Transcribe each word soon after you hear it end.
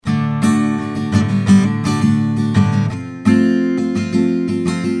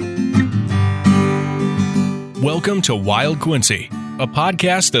Welcome to Wild Quincy, a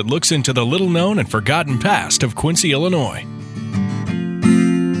podcast that looks into the little-known and forgotten past of Quincy, Illinois.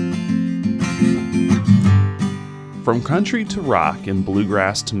 From country to rock and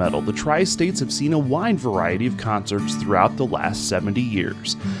bluegrass to metal, the Tri-States have seen a wide variety of concerts throughout the last 70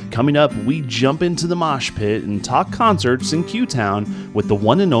 years. Coming up, we jump into the mosh pit and talk concerts in Q-Town with the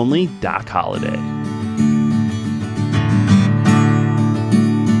one and only Doc Holliday.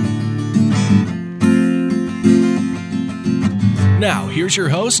 Now, here's your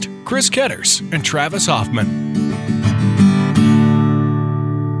host, Chris Ketters and Travis Hoffman.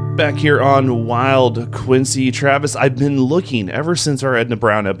 Back here on Wild Quincy. Travis, I've been looking ever since our Edna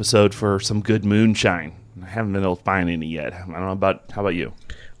Brown episode for some good moonshine. I haven't been able to find any yet. I don't know how about you?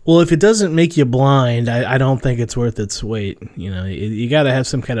 Well, if it doesn't make you blind, I don't think it's worth its weight. You know, you got to have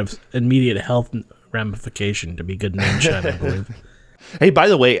some kind of immediate health ramification to be good moonshine, I believe. Hey, by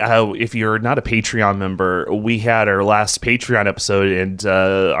the way, if you're not a Patreon member, we had our last Patreon episode, and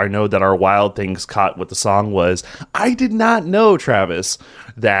I know that our Wild Things caught what the song was. I did not know, Travis,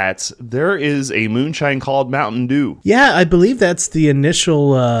 that there is a moonshine called Mountain Dew. Yeah, I believe that's the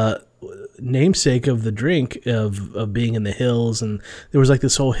initial namesake of the drink of being in the hills, and there was like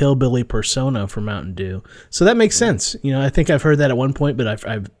this whole hillbilly persona for Mountain Dew. So that makes sense. You know, I think I've heard that at one point, but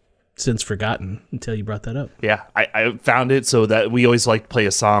I've since forgotten until you brought that up. Yeah, I found it so that we always like to play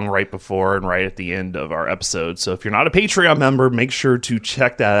a song right before and right at the end of our episode. So if you're not a Patreon member, make sure to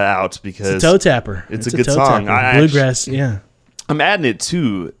check that out because it's a toe tapper. It's a good song. Bluegrass, yeah. I'm adding it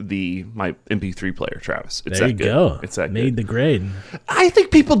to my MP3 player, Travis. It's there you go. It's that made good. The grade. I think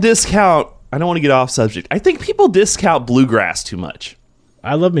people discount. I don't want to get off subject. I think people discount bluegrass too much.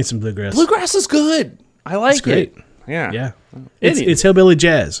 I love me some bluegrass. Bluegrass is good. I like it's great. it. Yeah. It's hillbilly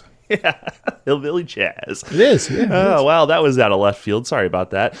jazz. Yeah, hillbilly jazz. It is. Yeah, oh, wow, that was out of left field. Sorry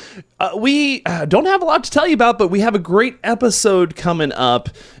about that. We don't have a lot to tell you about, but we have a great episode coming up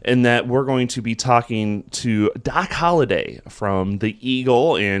in that we're going to be talking to Doc Holliday from the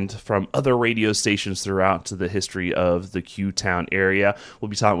Eagle and from other radio stations throughout the history of the Q-Town area. We'll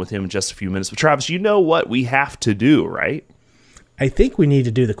be talking with him in just a few minutes. But Travis, you know what we have to do, right? I think we need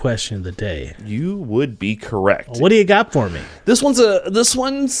to do the question of the day. You would be correct. What do you got for me? This one's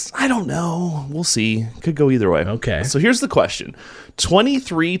I don't know. We'll see. Could go either way. Okay. So here's the question.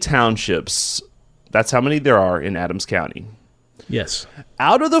 23 townships. That's how many there are in Adams County. Yes.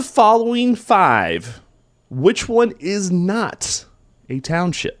 Out of the following 5, which one is not a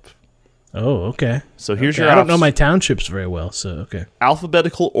township? Oh, okay. So here's I don't know my townships very well, so okay.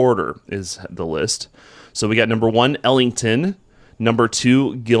 Alphabetical order is the list. So we got number 1, Ellington. Number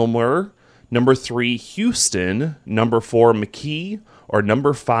 2, Gilmer. Number 3, Houston. Number 4, McKee. Or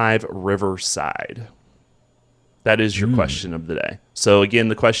number 5, Riverside. That is your question of the day. So again,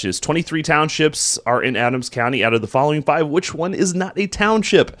 the question is 23 townships are in Adams County. Out of the following 5, which one is not a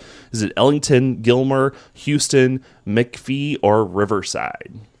township? Is it Ellington, Gilmer, Houston, McPhee, or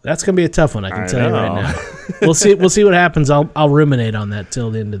Riverside? That's going to be a tough one, I can tell you right now. We'll see what happens. I'll ruminate on that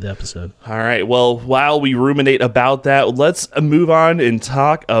till the end of the episode. All right. Well, while we ruminate about that, let's move on and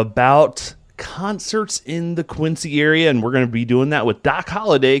talk about concerts in the Quincy area, and we're going to be doing that with Doc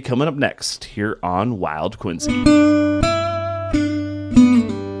Holliday coming up next here on Wild Quincy.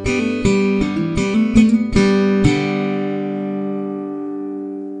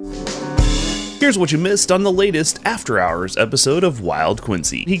 Here's what you missed on the latest After Hours episode of Wild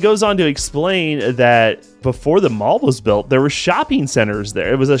Quincy. He goes on to explain that before the mall was built, there were shopping centers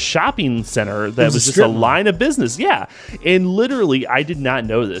there. It was a shopping center that was just a line of business. Yeah. And literally, I did not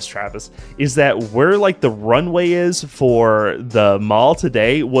know this, Travis, is that where like the runway is for the mall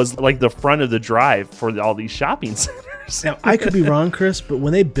today was like the front of the drive for all these shopping centers. Now, I could be wrong, Chris, but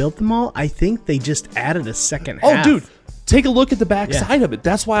when they built the mall, I think they just added a second half. Oh, dude. Take a look at the back side of it.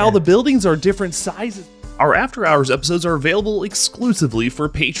 That's why all the buildings are different sizes. Our After Hours episodes are available exclusively for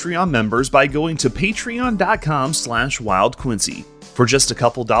Patreon members by going to patreon.com/wildquincy. For just a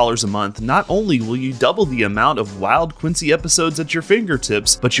couple dollars a month, not only will you double the amount of Wild Quincy episodes at your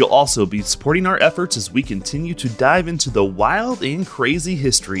fingertips, but you'll also be supporting our efforts as we continue to dive into the wild and crazy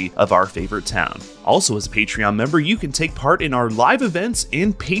history of our favorite town. Also, as a Patreon member, you can take part in our live events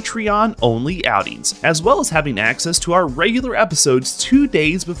and Patreon-only outings, as well as having access to our regular episodes 2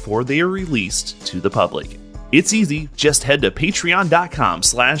 days before they are released to the public. It's easy. Just head to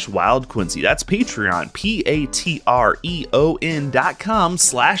patreon.com/wildquincy. That's Patreon,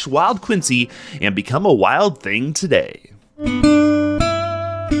 patreon.com/wildquincy, and become a wild thing today.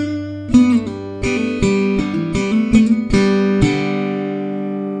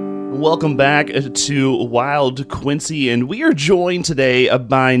 Welcome back to Wild Quincy, and we are joined today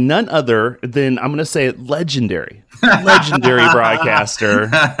by none other than, I'm going to say it, legendary broadcaster.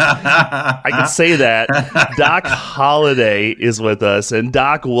 I can say that. Doc Holliday is with us, and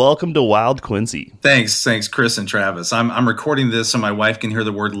Doc, welcome to Wild Quincy. Thanks, Chris and Travis. I'm recording this so my wife can hear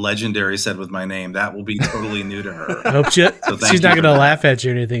the word legendary said with my name. That will be totally new to her. I hope she's not going to laugh at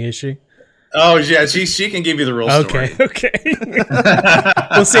you or anything, is she? Oh yeah, she can give you the real story. Okay.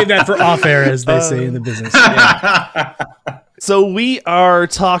 We'll save that for off air, as they say in the business. Yeah. So we are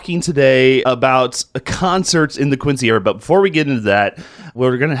talking today about concerts in the Quincy area, but before we get into that,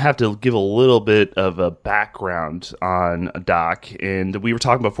 we're going to have to give a little bit of a background on Doc. And we were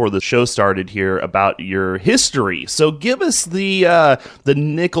talking before the show started here about your history. So give us the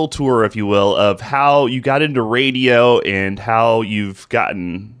nickel tour, if you will, of how you got into radio and how you've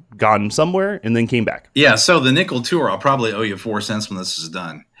gone somewhere and then came back. Yeah, so the nickel tour, I'll probably owe you 4 cents when this is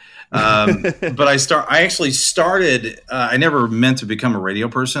done. But I actually started, I never meant to become a radio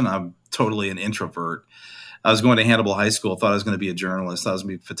person. I'm totally an introvert. I was going to Hannibal High School, thought I was going to be a journalist, thought I was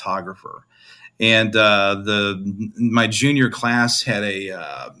going to be a photographer. And my junior class had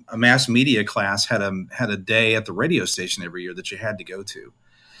a mass media class, had a day at the radio station every year that you had to go to.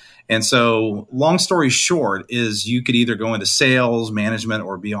 And so long story short is you could either go into sales, management,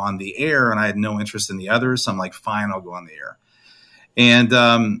 or be on the air. And I had no interest in the others. So I'm like, fine, I'll go on the air. And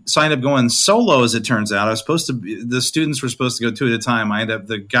so I ended up going solo, as it turns out. The students were supposed to go two at a time.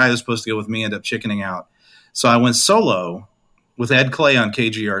 The guy who was supposed to go with me ended up chickening out. So I went solo with Ed Clay on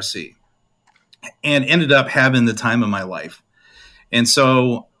KGRC and ended up having the time of my life. And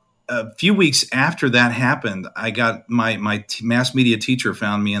so a few weeks after that happened, I got my mass media teacher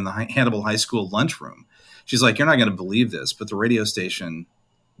found me in the Hannibal High School lunchroom. She's like, "You're not going to believe this, but the radio station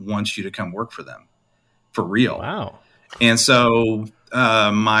wants you to come work for them for real." Wow. And so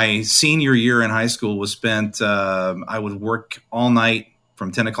my senior year in high school was spent, I would work all night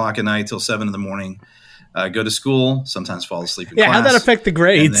from 10 o'clock at night till 7 in the morning. Go to school, sometimes fall asleep in class. How'd that affect the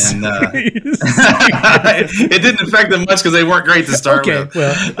grades? Then, it didn't affect them much because they weren't great to start with.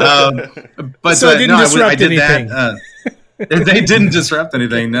 Well. But so it didn't disrupt I did anything. They didn't disrupt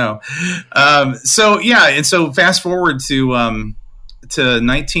anything, no. And so fast forward to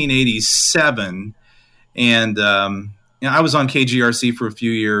 1987, and I was on KGRC for a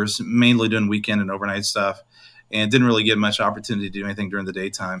few years, mainly doing weekend and overnight stuff, and didn't really get much opportunity to do anything during the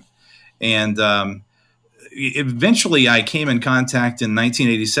daytime. And eventually I came in contact in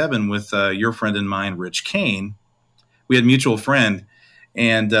 1987 with your friend and mine, Rich Kane. We had a mutual friend,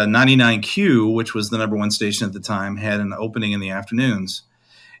 and 99Q, which was the number one station at the time, had an opening in the afternoons.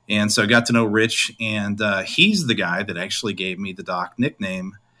 And so I got to know Rich, and he's the guy that actually gave me the Doc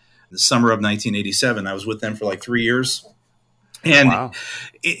nickname the summer of 1987. I was with them for like 3 years. And Wow.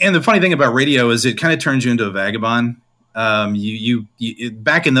 And the funny thing about radio is it kind of turns you into a vagabond. You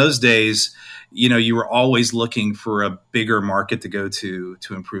back in those days, you were always looking for a bigger market to go to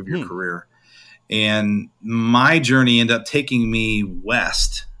improve your career. And my journey ended up taking me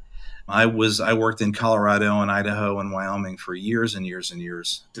west. I worked in Colorado and Idaho and Wyoming for years and years and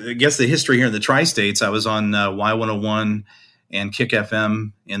years. I guess the history here in the tri-states, I was on Y101 and Kick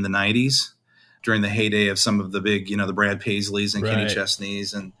FM in the 90s during the heyday of some of the big, the Brad Paisleys and Kenny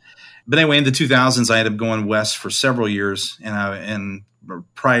Chesneys. But anyway, in the 2000s, I ended up going west for several years. And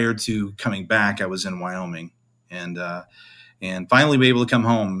prior to coming back, I was in Wyoming and finally be able to come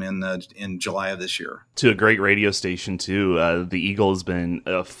home in July of this year. To a great radio station too. The Eagle has been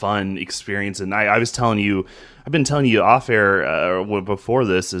a fun experience, and I've been telling you off air before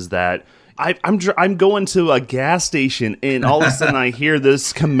this is that I'm going to a gas station, and all of a sudden I hear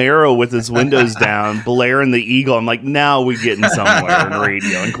this Camaro with his windows down, blaring the Eagle. I'm like, now we're getting somewhere in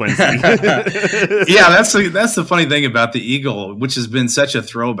radio in Quincy. Yeah, that's the funny thing about the Eagle, which has been such a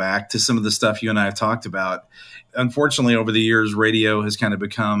throwback to some of the stuff you and I have talked about. Unfortunately, over the years, radio has kind of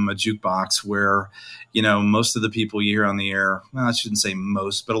become a jukebox where, most of the people you hear on the air, well, I shouldn't say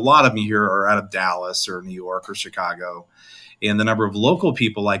most, but a lot of them you hear are out of Dallas or New York or Chicago. And the number of local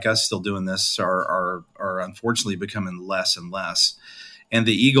people like us still doing this are unfortunately becoming less and less. And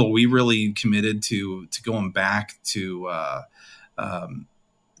the Eagle, we really committed to going back to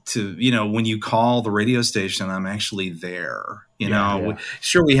when you call the radio station, I'm actually there.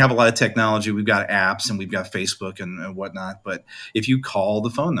 Sure, we have a lot of technology. We've got apps and we've got Facebook and whatnot. But if you call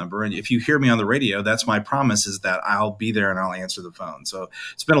the phone number and if you hear me on the radio, that's my promise is that I'll be there and I'll answer the phone. So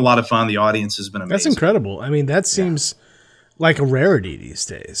it's been a lot of fun. The audience has been amazing. That's incredible. I mean, that seems like a rarity these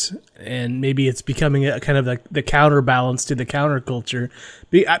days, and maybe it's becoming a kind of like the counterbalance to the counterculture.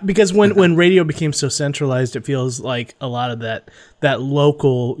 Because when radio became so centralized, it feels like a lot of that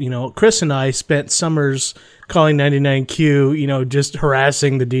local. Chris and I spent summers calling 99Q, just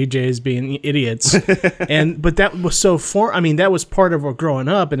harassing the DJs, being idiots, but that was that was part of our growing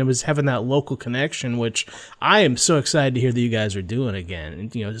up, and it was having that local connection, which I am so excited to hear that you guys are doing again,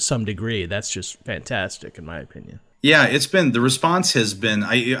 and to some degree. That's just fantastic, in my opinion. Yeah, the response has been,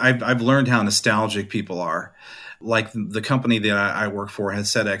 I've learned how nostalgic people are. Like the company that I work for has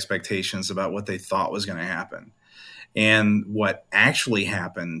set expectations about what they thought was going to happen. And what actually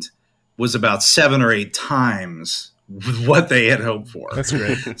happened was about 7 or 8 times what they had hoped for. That's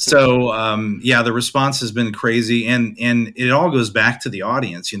great. So, the response has been crazy. And it all goes back to the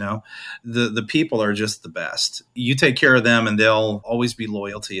audience, The people are just the best. You take care of them and they'll always be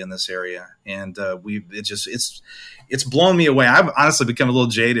loyalty in this area. And it's blown me away. I've honestly become a little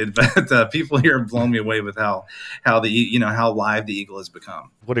jaded, but people here have blown me away with how live the Eagle has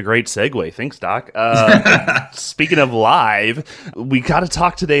become. What a great segue. Thanks, Doc. Speaking of live, we got to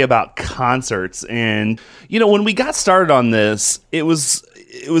talk today about concerts. And, when we got started on this, it was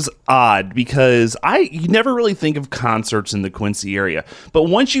odd because you never really think of concerts in the Quincy area. But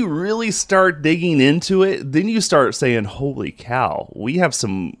once you really start digging into it, then you start saying, holy cow, we have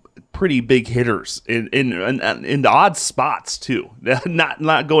some pretty big hitters in odd spots too.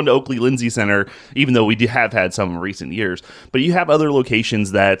 Not going to Oakley Lindsay Center, even though we have had some in recent years. But you have other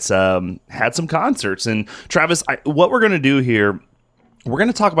locations that had some concerts. And Travis, what we're going to do here, we're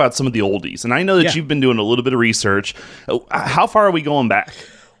going to talk about some of the oldies. And I know that you've been doing a little bit of research. How far are we going back?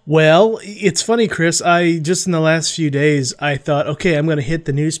 Well, it's funny, Chris. I just in the last few days, I thought, okay, I'm going to hit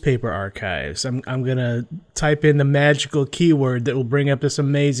the newspaper archives. I'm going to type in the magical keyword that will bring up this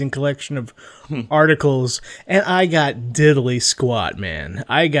amazing collection of articles. And I got diddly squat, man.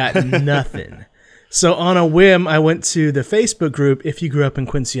 I got nothing. So on a whim, I went to the Facebook group, If You Grew Up in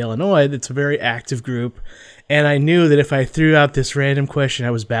Quincy, Illinois. That's a very active group. And I knew that if I threw out this random question,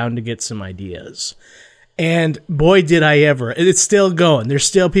 I was bound to get some ideas. And boy, did I ever. It's still going. There's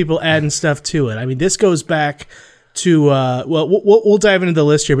still people adding stuff to it. I mean, this goes back to, we'll dive into the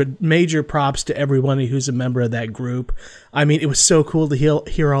list here, but major props to everyone who's a member of that group. I mean, it was so cool to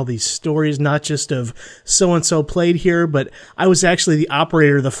hear all these stories, not just of so-and-so played here, but I was actually the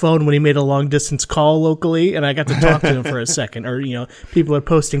operator of the phone when he made a long-distance call locally, and I got to talk to him for a second. Or, people are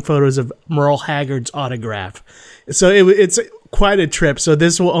posting photos of Merle Haggard's autograph. So it's quite a trip. So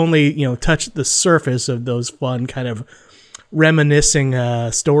this will only, touch the surface of those fun kind of reminiscing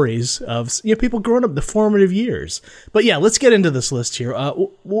stories of people growing up, the formative years. But yeah, let's get into this list here.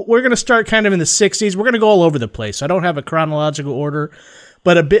 We're going to start kind of in the 60s. We're going to go all over the place. I don't have a chronological order,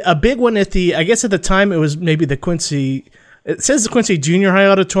 but a big one at the time it was maybe the Quincy. It says the Quincy Junior High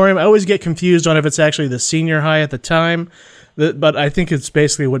Auditorium. I always get confused on if it's actually the senior high at the time, but I think it's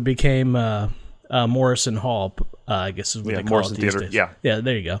basically what became Morrison Hall. I guess is what they call Morrison it these Theater. days. Yeah,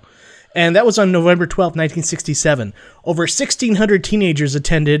 there you go. And that was on November 12th, 1967. Over 1,600 teenagers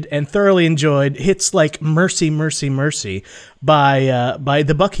attended and thoroughly enjoyed hits like Mercy, Mercy, Mercy by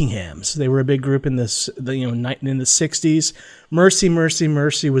the Buckinghams. They were a big group in the 60s. Mercy, Mercy,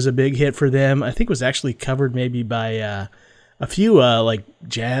 Mercy was a big hit for them. I think it was actually covered maybe by a few like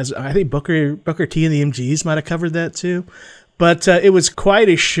jazz. I think Booker T and the MGs might have covered that too. But it was quite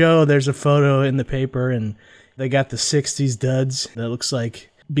a show. There's a photo in the paper, and they got the 60s duds that looks like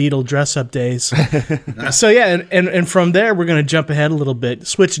Beatle dress-up days. So yeah, and from there, we're going to jump ahead a little bit,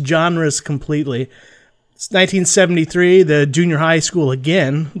 switch genres completely. It's 1973, the junior high school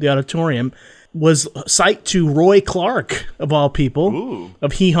again, the auditorium, was site to Roy Clark, of all people,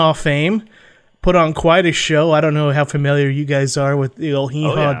 of Hee Haw fame. Put on quite a show. I don't know how familiar you guys are with the old Hee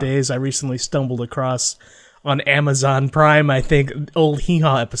Haw days. I recently stumbled across on Amazon Prime, I think, old Hee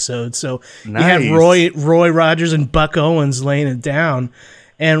Haw episodes. So nice. You have Roy Rogers and Buck Owens laying it down.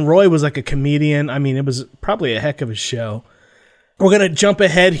 And Roy was like a comedian. I mean, it was probably a heck of a show. We're going to jump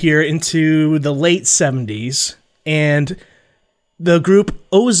ahead here into the late 70s. And the group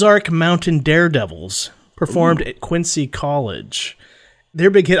Ozark Mountain Daredevils performed at Quincy College. Their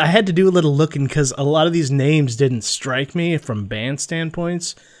big hit, I had to do a little looking because a lot of these names didn't strike me from band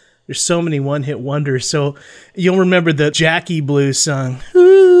standpoints. There's so many one-hit wonders. So you'll remember the Jackie Blue song.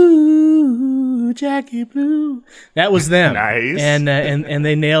 Ooh, Jackie Blue. That was them. Nice. And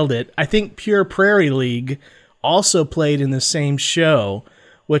they nailed it. I think Pure Prairie League also played in the same show,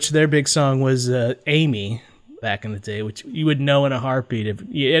 which their big song was Amy back in the day, which you would know in a heartbeat.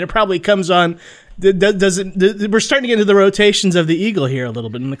 And it probably comes on We're starting to get into the rotations of the Eagle here a little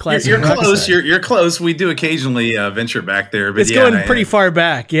bit in the classic. You're rock close. side. You're close. We do occasionally venture back there, but It's going pretty far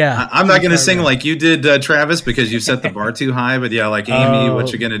back. Yeah, I'm not going to sing like you did, Travis, because you set the bar too high. But yeah, like Amy,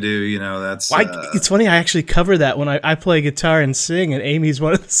 what you going to do? You know, that's. It's funny. I actually cover that when I play guitar and sing, and Amy's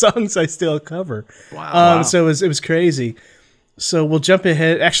one of the songs I still cover. Wow. So it was crazy. So we'll jump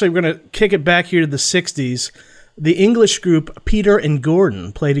ahead. Actually, we're going to kick it back here to the 60s. The English group Peter and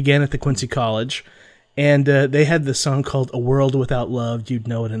Gordon played again at the Quincy College, and they had this song called "A World Without Love." You'd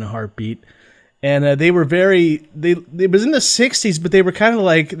know it in a heartbeat. And they were it was in the 60s, but they were kind of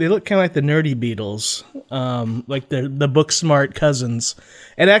like, they looked kind of like the nerdy Beatles, like the book smart cousins.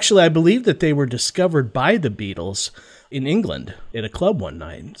 And actually, I believe that they were discovered by the Beatles in England at a club one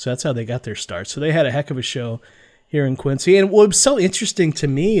night. So that's how they got their start. So they had a heck of a show here in Quincy. And what was so interesting to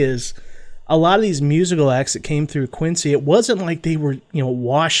me is a lot of these musical acts that came through Quincy, it wasn't like they were,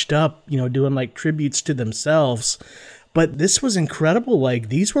 washed up, doing like tributes to themselves. But this was incredible. Like,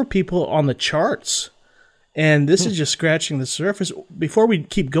 these were people on the charts. And this is just scratching the surface. Before we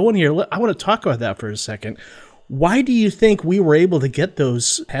keep going here, I want to talk about that for a second. Why do you think we were able to get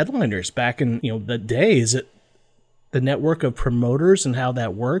those headliners back in, the day? Is it the network of promoters and how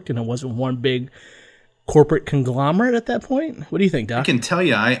that worked, and it wasn't one big corporate conglomerate at that point? What do you think, Doc? I can tell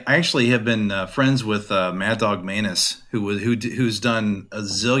you, I actually have been friends with Mad Dog Maness, who's done a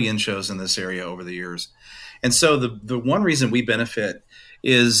zillion shows in this area over the years. And so the one reason we benefit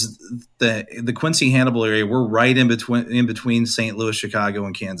is the Quincy Hannibal area. We're right in between St. Louis, Chicago,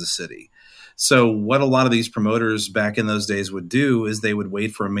 and Kansas City. So what a lot of these promoters back in those days would do is they would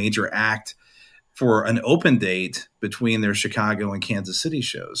wait for a major act for an open date between their Chicago and Kansas City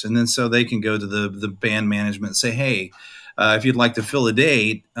shows. And then so they can go to the band management and say, hey, if you'd like to fill a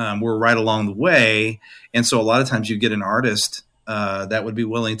date, we're right along the way. And so a lot of times you get an artist that would be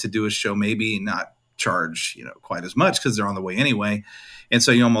willing to do a show, maybe not charge quite as much because they're on the way anyway. And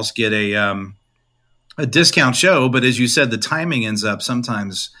so you almost get a discount show. But as you said, the timing ends up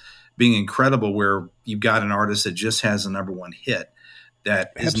sometimes being incredible, where you've got an artist that just has a number one hit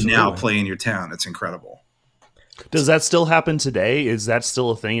that is now playing your town. It's incredible. Does that still happen today? Is that still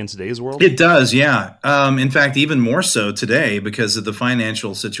a thing in today's world? It does, yeah. In fact, even more so today because of the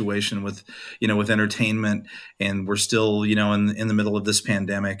financial situation with entertainment, and we're still, in the middle of this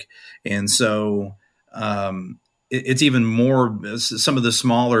pandemic. And so it's even more, some of the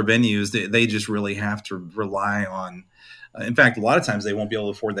smaller venues, they just really have to rely on, in fact, a lot of times they won't be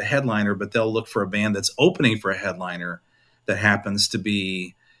able to afford the headliner, but they'll look for a band that's opening for a headliner that happens to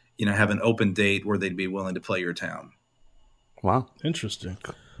be, have an open date where they'd be willing to play your town. Wow. Interesting.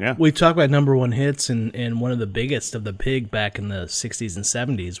 Yeah. We talk about number one hits, and one of the biggest of the big back in the 60s and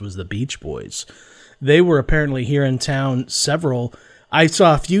 70s was the Beach Boys. They were apparently here in town I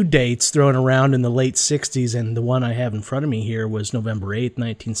saw a few dates thrown around in the late 60s, and the one I have in front of me here was November 8th,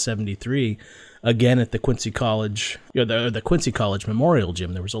 1973, again at the Quincy College, the Quincy College Memorial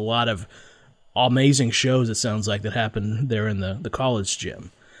Gym. There was a lot of amazing shows, it sounds like, that happened there in the college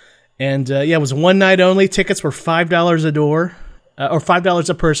gym. And it was one night only. Tickets were $5 a door, or $5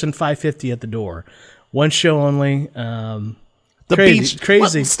 a person, $5.50 at the door. One show only.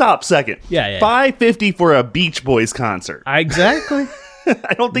 Crazy. Stop a second. Yeah. $5.50 for a Beach Boys concert. Exactly.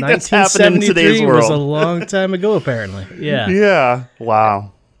 I don't think that's happening in today's world. Was a long time ago, apparently. Yeah. Yeah.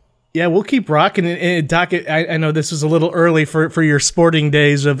 Wow. Yeah, we'll keep rocking it. And Doc, I know this is a little early for your sporting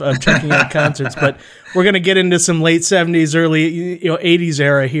days of checking out concerts, but we're going to get into some late 70s, early 80s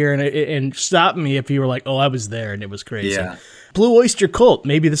era here, and stop me if you were like, oh, I was there, and it was crazy. Yeah. Blue Oyster Cult,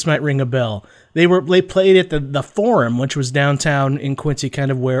 maybe this might ring a bell. They played at the Forum, which was downtown in Quincy, kind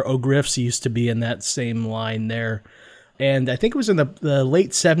of where O'Griff's used to be, in that same line there. And I think it was in the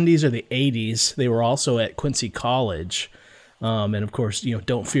late 70s or the 80s. They were also at Quincy College. And of course,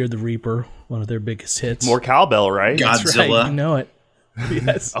 Don't Fear the Reaper, one of their biggest hits. More cowbell, right? Godzilla. That's right, you know it.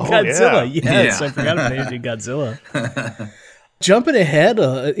 Yes, Oh, Godzilla. yeah. Yes, I forgot about Godzilla. Jumping ahead,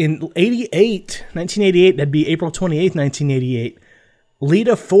 in 1988, that'd be April 28th, 1988,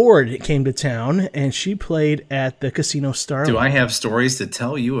 Lita Ford came to town, and she played at the Casino Starlight. Do I have stories to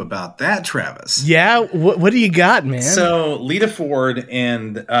tell you about that, Travis? Yeah, what do you got, man? So Lita Ford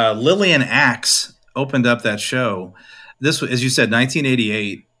and Lillian Axe opened up that show. This was, as you said,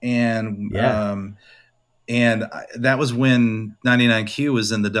 1988, and that was when 99Q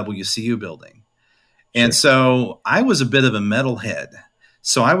was in the WCU building. And so I was a bit of a metalhead.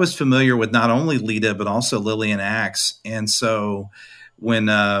 So I was familiar with not only Lita, but also Lillian Axe. And so when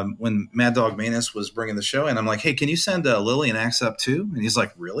Mad Dog Maness was bringing the show in, I'm like, hey, can you send Lillian Axe up too? And he's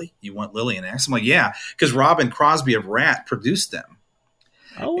like, really? You want Lillian Axe? I'm like, yeah, because Robin Crosby of Rat produced them.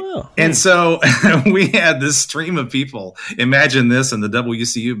 Oh, wow. And so we had this stream of people. Imagine this in the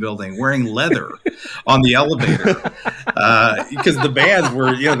WCU building wearing leather on the elevator because the bands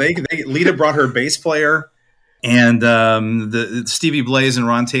were, Lita brought her bass player, and the Stevie Blaze and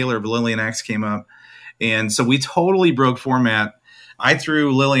Ron Taylor of Lillian Axe came up, and so we totally broke format. I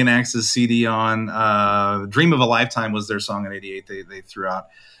threw Lillian Axe's CD on. "Dream of a Lifetime" was their song in '88. They threw out,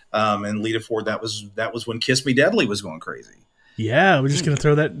 and Lita Ford. That was when "Kiss Me Deadly" was going crazy. Yeah, we're just going to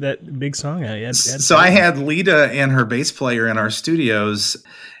throw that big song out. Yeah, so I had Lita and her bass player in our studios,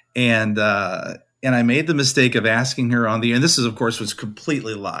 and I made the mistake of asking her on the, and this is, of course, was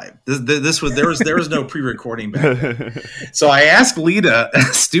completely live. This was there was no pre-recording back then. So I asked Lita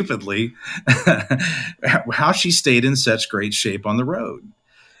stupidly how she stayed in such great shape on the road.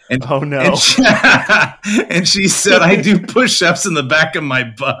 And, oh no! And she said, "I do push-ups in the back of my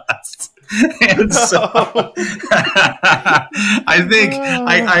bus." And so I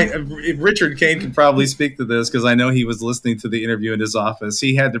think Richard Kane could probably speak to this because I know he was listening to the interview in his office.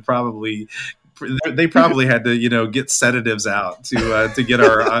 They probably had to, get sedatives out to get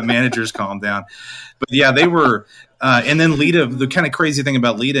our managers calmed down. But yeah, they were. And then Lita, the kind of crazy thing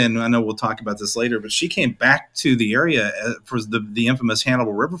about Lita, and I know we'll talk about this later, but she came back to the area for the infamous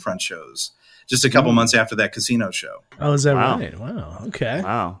Hannibal Riverfront shows just a couple months after that Casino show. Oh, is that right? Wow. Okay.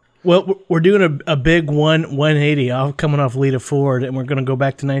 Wow. Well, we're doing a big 180 coming off Lita Ford, and we're going to go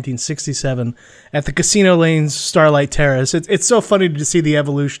back to 1967 at the Casino Lanes Starlight Terrace. It's so funny to see the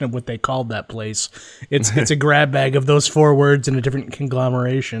evolution of what they called that place. It's a grab bag of those four words in a different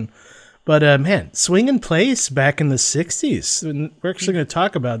conglomeration. But, man, swinging place back in the 60s. And we're actually going to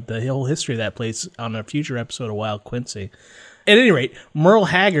talk about the whole history of that place on a future episode of Wild Quincy. At any rate, Merle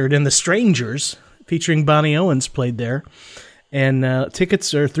Haggard and the Strangers, featuring Bonnie Owens, played there. And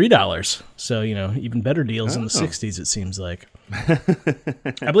tickets are $3. So, even better deals in the 60s, it seems like.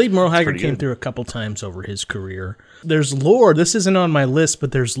 I believe Merle Haggard came through a couple times over his career. There's lore. This isn't on my list,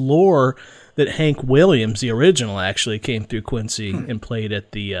 but there's lore that Hank Williams, the original, actually came through Quincy and played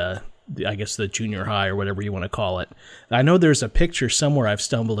at the junior high or whatever you want to call it. I know there's a picture somewhere I've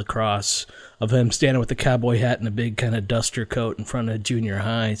stumbled across of him standing with a cowboy hat and a big kind of duster coat in front of junior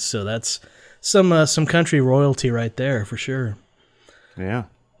high. So that's some country royalty right there for sure. Yeah.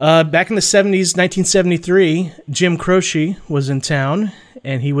 Back in the 70s, 1973, Jim Croce was in town,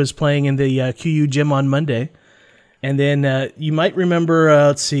 and he was playing in the QU Gym on Monday. And then you might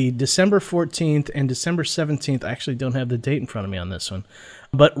remember, December 14th and December 17th. I actually don't have the date in front of me on this one.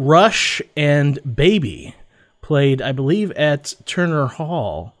 But Rush and Baby played, I believe, at Turner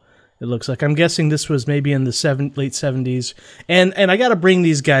Hall. It looks like. I'm guessing this was maybe in the late 70s. And I got to bring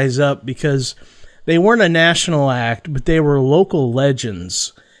these guys up because they weren't a national act, but they were local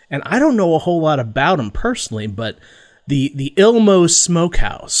legends. And I don't know a whole lot about them personally, but the Ilmo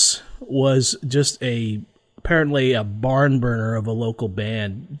Smokehouse was just apparently a barn burner of a local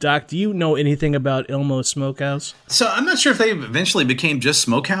band. Doc, do you know anything about Ilmo Smokehouse? So I'm not sure if they eventually became just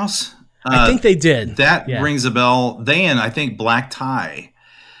Smokehouse. I think they did. That rings a bell. They and I think Black Tie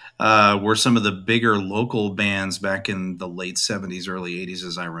were some of the bigger local bands back in the late 70s, early 80s,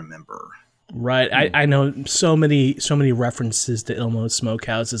 as I remember. Right. I know so many references to Ilmo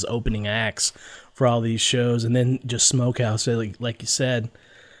Smokehouse as opening acts for all these shows, and then just Smokehouse, like you said.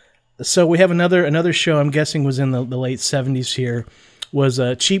 So we have another show I'm guessing was in the late 70s here, was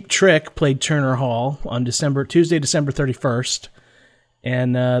Cheap Trick played Turner Hall on Tuesday, December 31st.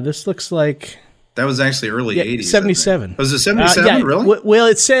 And this looks like... That was actually early 80s. 77. Was it 77, really? Well,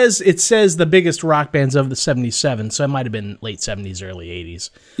 it says the biggest rock bands of the 77, so it might have been late 70s, early 80s.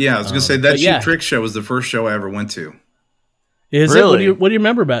 Yeah, I was going to say that Cheap Trick show was the first show I ever went to. Is really? What do you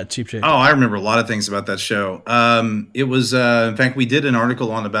remember about Cheap Trick? Oh, I remember a lot of things about that show. It was, in fact, we did an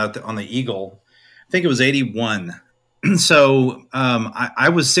article on the Eagle. I think it was 81. So I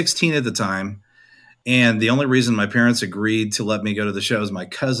was 16 at the time. And the only reason my parents agreed to let me go to the show is my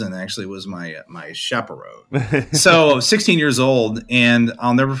cousin actually was my chaperone. So 16 years old, and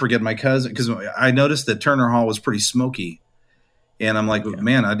I'll never forget my cousin because I noticed that Turner Hall was pretty smoky, and I'm like,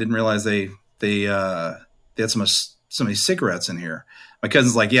 man, I didn't realize they had so many cigarettes in here. My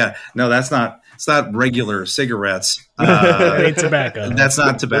cousin's like, yeah, no, it's not regular cigarettes. It ain't tobacco. That's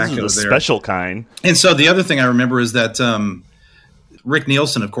not tobacco. This is the special kind. And so the other thing I remember is that. Rick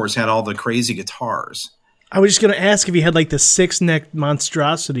Nielsen, of course, had all the crazy guitars. I was just going to ask if he had like the 6-neck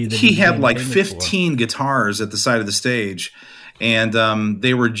monstrosity. That he had like 15 guitars at the side of the stage. And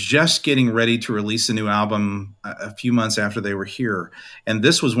they were just getting ready to release a new album a few months after they were here. And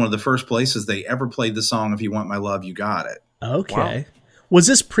this was one of the first places they ever played the song, If You Want My Love, You Got It. Okay. Wow. Was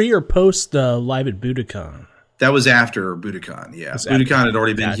this pre or post Live at Budokan? That was after Budokan. Yeah, Budokan had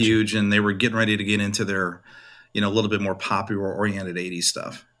already been huge, and they were getting ready to get into their, a little bit more popular oriented 80s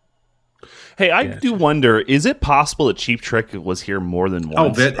stuff. Hey, I do wonder, is it possible that Cheap Trick was here more than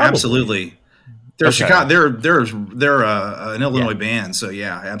once? Oh, absolutely. They're Chicago. They're an Illinois band, so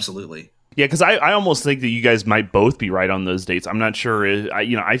yeah, absolutely. Yeah, because I almost think that you guys might both be right on those dates. I'm not sure.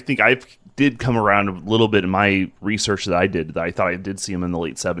 I think I did come around a little bit in my research that I did. That I thought I did see him in the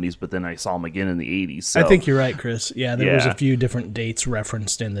late 70s, but then I saw him again in the 80s. So. I think you're right, Chris. Yeah, there was a few different dates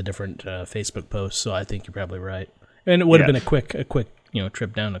referenced in the different Facebook posts, so I think you're probably right. And it would have been a quick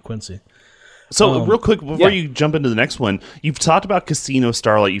trip down to Quincy. So real quick, before you jump into the next one, you've talked about Casino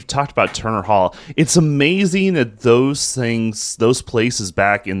Starlight, you've talked about Turner Hall. It's amazing that those places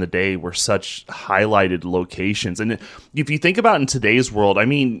back in the day were such highlighted locations. And if you think about it in today's world, I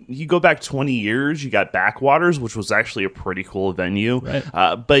mean, you go back 20 years, you got Backwaters, which was actually a pretty cool venue. Right.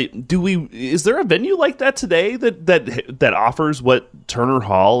 But is there a venue like that today that offers what Turner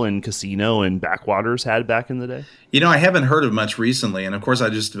Hall and Casino and Backwaters had back in the day? I haven't heard of much recently, and of course, I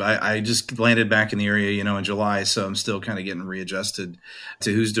just landed back in the area, in July, so I'm still kind of getting readjusted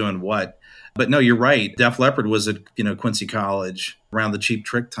to who's doing what. But no, you're right. Def Leppard was at Quincy College around the Cheap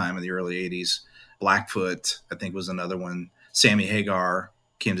Trick time in the early '80s. Blackfoot, I think, was another one. Sammy Hagar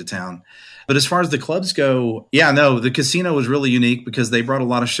came to town. But as far as the clubs go, the Casino was really unique because they brought a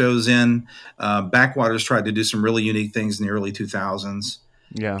lot of shows in. Backwaters tried to do some really unique things in the early 2000s.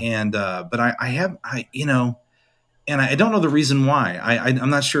 Yeah, and but and I don't know the reason why.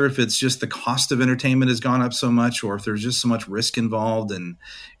 I'm not sure if it's just the cost of entertainment has gone up so much, or if there's just so much risk involved, and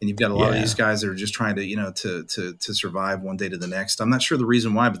you've got a lot of these guys that are just trying to to survive one day to the next. I'm not sure the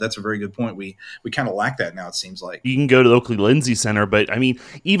reason why, but that's a very good point. We kind of lack that now. It seems like you can go to the Oakley Lindsay Center, but I mean,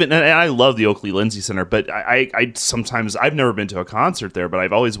 and I love the Oakley Lindsay Center, but I sometimes I've never been to a concert there, but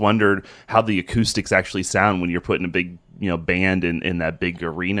I've always wondered how the acoustics actually sound when you're putting a big band in that big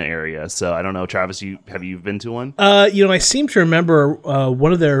arena area. So I don't know, Travis, have you been to one? I seem to remember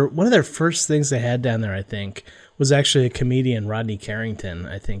one of their first things they had down there, I think, was actually a comedian, Rodney Carrington,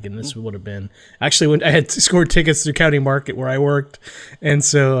 I think, and this would have been actually when I had scored tickets to County Market where I worked, and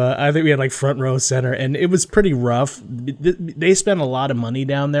so I think we had like front row center, and it was pretty rough. They spent a lot of money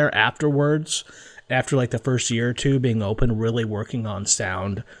down there afterwards, after like the first year or two being open, really working on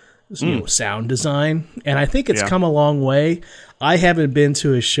sound. Sound design, and I think it's come a long way. I haven't been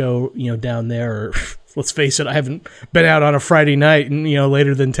to a show, down there. Or, let's face it, I haven't been out on a Friday night and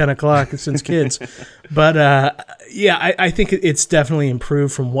later than 10 o'clock since kids. But I think it's definitely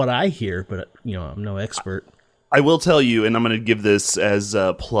improved from what I hear. But I'm no expert. I will tell you, and I'm going to give this as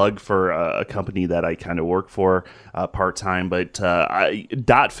a plug for a company that I kind of work for part-time, but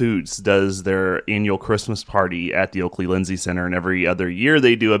Dot Foods does their annual Christmas party at the Oakley Lindsay Center, and every other year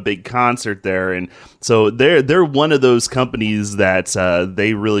they do a big concert there. And so they're one of those companies that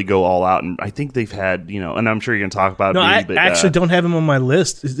they really go all out, and I think they've had, and I'm sure you're going to talk about it. No, I actually don't have them on my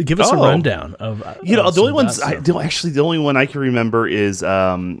list. Give us a rundown of the only ones. The only one I can remember is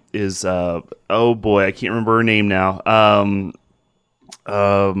oh boy, I can't remember her name now.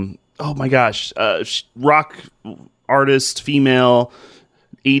 Oh my gosh, rock artist, female,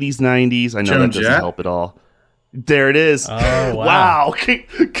 80s, 90s. I know that doesn't help at all. There it is. Oh, wow. Good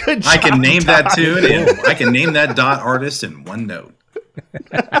job. I can name that tune. I can name that Dot artist in one note.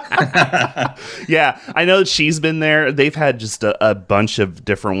 Yeah, I know she's been there. They've had just a bunch of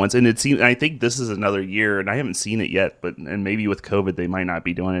different ones, and I think this is another year, and I haven't seen it yet. And maybe with COVID, they might not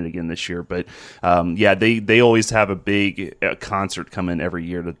be doing it again this year. But they always have a big concert come in every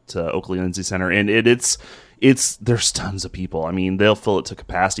year to Oakley Lindsay Center, and there's tons of people. I mean, they'll fill it to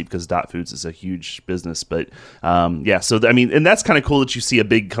capacity because Dot Foods is a huge business. But and that's kind of cool that you see a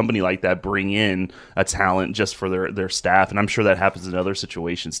big company like that bring in a talent just for their staff. And I'm sure that happens in other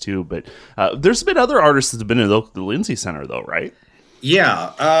situations too. But there's been other artists that have been in the Lindsay Center though, right?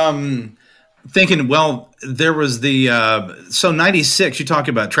 Yeah. Thinking, well, there was the 96, you talk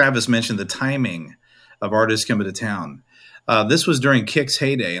about, Travis mentioned the timing of artists coming to town. This was during Kick's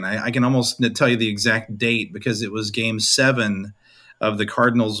heyday, and I can almost tell you the exact date because it was Game 7 of the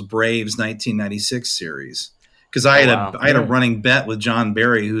Cardinals-Braves 1996 series. Because I had a running bet with John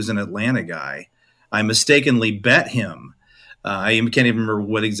Barry, who's an Atlanta guy. I mistakenly bet him. I can't even remember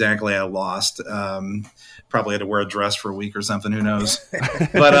what exactly I lost. Probably had to wear a dress for a week or something. Who knows?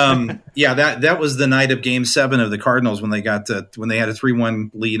 But that was the night of Game 7 of the Cardinals when they had a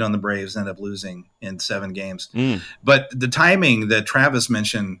 3-1 lead on the Braves, ended up losing in 7 games. But the timing that Travis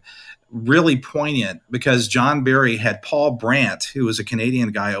mentioned, really poignant because John Barry had Paul Brandt, who was a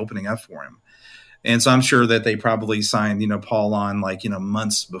Canadian guy, opening up for him. And so I'm sure that they probably signed, Paul on like,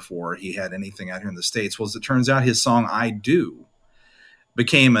 months before he had anything out here in the States. Well, as it turns out, his song I Do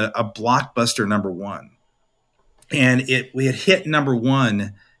became a blockbuster number one. And we had hit number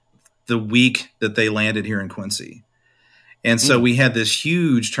one the week that they landed here in Quincy. And so we had this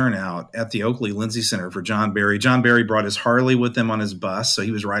huge turnout at the Oakley Lindsay Center for John Barry. John Barry brought his Harley with him on his bus. So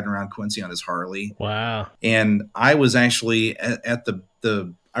he was riding around Quincy on his Harley. Wow. And I was actually at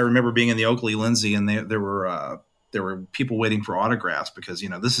I remember being in the Oakley Lindsay, and there were people waiting for autographs because,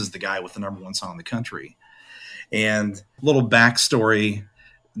 this is the guy with the number one song in the country. And little backstory,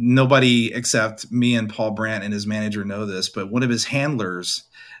 nobody except me and Paul Brandt and his manager know this, but one of his handlers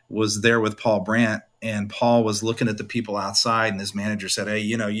was there with Paul Brandt, and Paul was looking at the people outside, and his manager said, "Hey,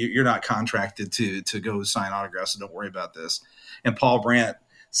 you're not contracted to go sign autographs, so don't worry about this." And Paul Brandt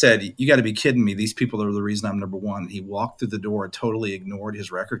said, "You got to be kidding me. These people are the reason I'm number one." He walked through the door, totally ignored his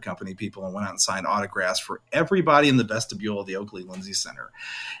record company people, and went out and signed autographs for everybody in the vestibule of the Oakley Lindsay Center.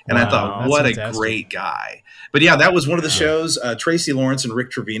 And Wow, I thought, that's what fantastic. a great guy. But yeah, that was one of the shows. Tracy Lawrence and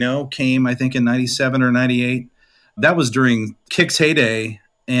Rick Trevino came, I think, in 97 or 98. That was during Kick's heyday,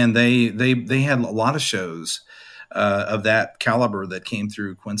 and they had a lot of shows of that caliber that came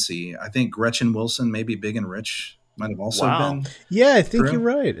through Quincy. I think Gretchen Wilson, maybe Big and Rich, might have also been. Yeah, I think True. you're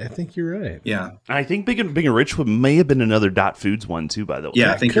right. Yeah. I think Big and Rich may have been another Dot Foods one too, by the way.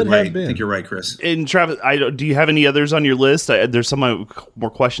 Yeah, I think you're could have right. been. I think you're right, Chris. And Travis, do you have any others on your list? There's some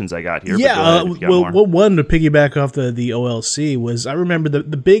more questions I got here. but go ahead if you got more. One to piggyback off the OLC was, I remember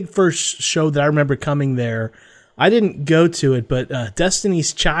the big first show that I remember coming there. I didn't go to it, but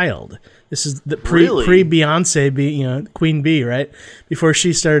Destiny's Child. This is the pre Beyonce, Queen Bee, right? Before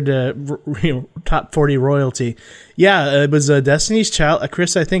she started, top 40 royalty. Yeah, it was Destiny's Child.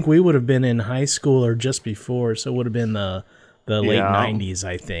 Chris, I think we would have been in high school or just before, so it would have been the late 90s,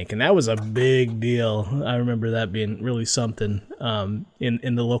 I think. And that was a big deal. I remember that being really something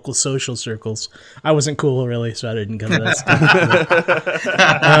in the local social circles. I wasn't cool, really, so I didn't come to that stuff.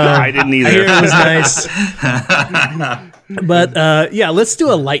 I didn't either. I hear it was nice. But yeah, let's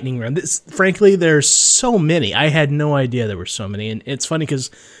do a lightning round. Frankly, there's so many. I had no idea there were so many. And it's funny because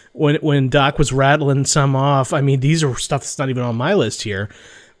when Doc was rattling some off, I mean, these are stuff that's not even on my list here.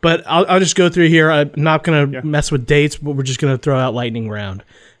 But I'll just go through here. I'm not going to mess with dates, but we're just going to throw out lightning round.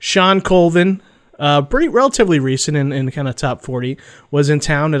 Sean Colvin, pretty relatively recent in kind of top 40, was in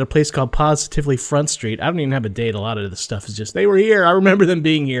town at a place called Positively Front Street. I don't even have a date. A lot of the stuff is just, they were here. I remember them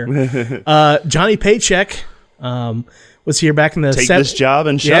being here. Johnny Paycheck was here back in the Take this job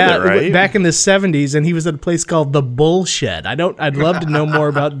and shove it, right? Back in the 70s, and he was at a place called the Bull Shed. I'd love to know more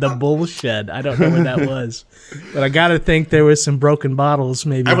about the Bull Shed. I don't know where that was, but I got to think there was some broken bottles.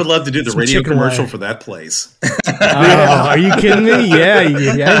 Maybe I would love to do the some radio chicken commercial wire. for that place. Are you kidding me?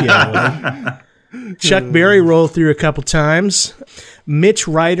 Yeah. Chuck Berry rolled through a couple times. Mitch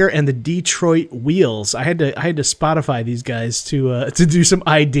Ryder and the Detroit Wheels. I had to Spotify these guys to do some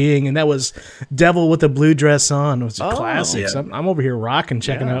IDing, and that was Devil with a Blue Dress On. It was a classic. yeah. So I'm over here rocking,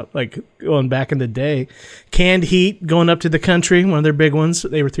 checking out, like going back in the day. Canned Heat going up to the country, one of their big ones.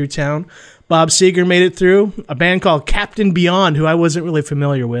 They were through town. Bob Seger made it through. A band called Captain Beyond, who I wasn't really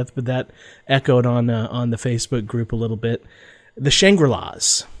familiar with, but that echoed on the Facebook group a little bit. The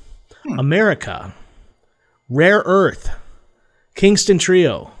Shangri-Las. America. Rare Earth. Kingston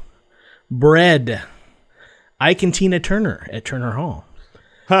Trio, Bread, Ike and Tina Turner at Turner Hall.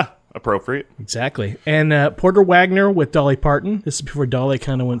 Appropriate. Exactly. And Porter Wagner with Dolly Parton. This is before Dolly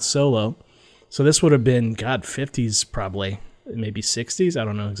kind of went solo. So this would have been, 50s probably, maybe 60s. I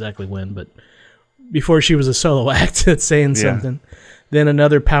don't know exactly when, but before she was a solo act, that's saying something. Then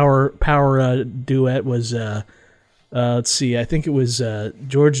another power duet was... let's see. I think it was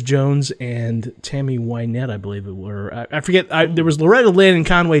George Jones and Tammy Wynette, I believe it were. I forget. There was Loretta Lynn and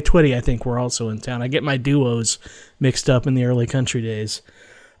Conway Twitty, I think, were also in town. I get my duos mixed up in the early country days.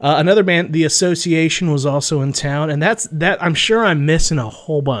 Another band, The Association, was also in town, and that. I'm sure I'm missing a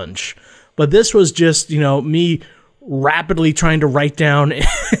whole bunch, but this was just me rapidly trying to write down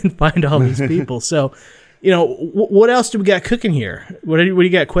and find all these people. So, what else do we got cooking here? What do you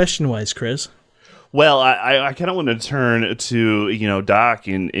got question wise, Chris? Well, I kind of want to turn to Doc,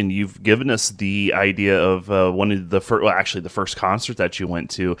 and you've given us the idea of one of the first, the first concert that you went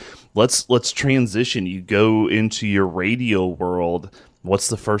to. Let's transition. You go into your radio world. What's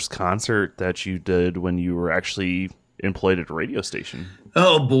the first concert that you did when you were actually employed at a radio station?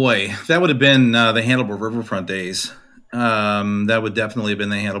 Oh boy, that would have been the Hannibal Riverfront days. That would definitely have been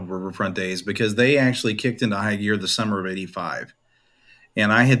the Hannibal Riverfront days because they actually kicked into high gear the summer of '85.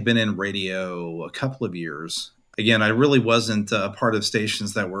 And I had been in radio a couple of years. again, I really wasn't a part of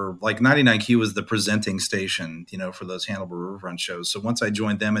stations that were like 99Q was the presenting station, for those Hannibal Riverfront shows. So once I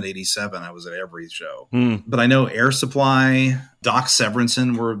joined them at 87, I was at every show. But I know Air Supply, Doc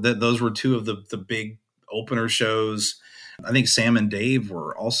Severinsen those were two of the big opener shows. I think Sam and Dave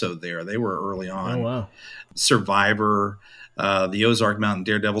were also there. They were early on. Oh, wow. Survivor, the Ozark Mountain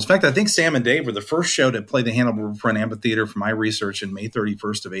Daredevils. In fact, I think Sam and Dave were the first show to play the Hannibal Riverfront Amphitheater for my research in May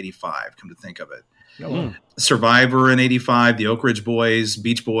 31st of 85, come to think of it. Oh. Survivor in 85, the Oak Ridge Boys,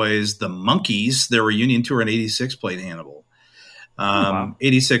 Beach Boys, the Monkees, their reunion tour in 86 played Hannibal.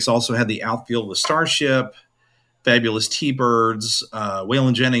 86 also had the Outfield with Starship, Fabulous T-Birds,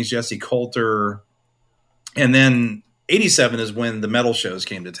 Waylon Jennings, Jesse Coulter. And then 87 is when the metal shows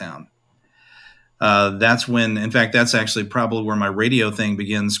came to town. That's when, in fact, that's actually probably where my radio thing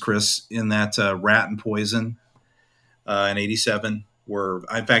begins, Chris, in that Rat and Poison in 87. Where,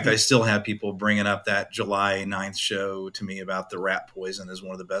 in fact, I still have people bringing up that July 9th show to me about the Rat Poison as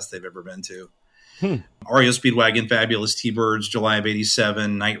one of the best they've ever been to. REO Speedwagon, Fabulous T-Birds, July of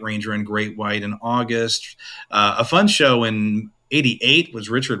 87, Night Ranger and Great White in August. A fun show in 88 was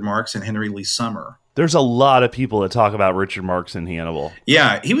Richard Marx and Henry Lee Summer. There's a lot of people that talk about Richard Marx and Hannibal.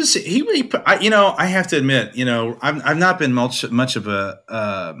 Yeah, I have to admit, I've not been much of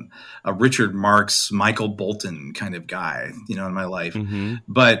a Richard Marx, Michael Bolton kind of guy, in my life. Mm-hmm.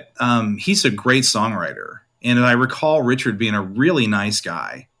 But he's a great songwriter. And I recall Richard being a really nice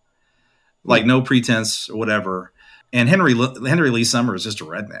guy, like no pretense or whatever. And Henry Lee Summer was just a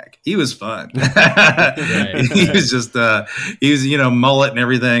redneck. He was fun. He was just mullet and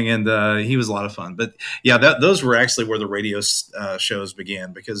everything, and he was a lot of fun. But yeah, those were actually where the radio shows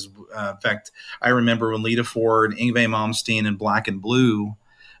began. Because in fact, I remember when Lita Ford, Yngwie Malmsteen, and Black and Blue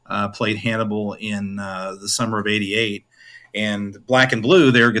played Hannibal in the summer of '88, and Black and Blue,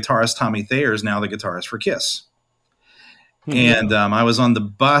 their guitarist Tommy Thayer is now the guitarist for Kiss. And I was on the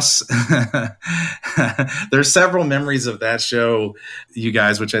bus. There's several memories of that show, you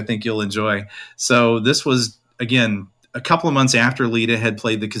guys, which I think you'll enjoy. So this was, again, a couple of months after Lita had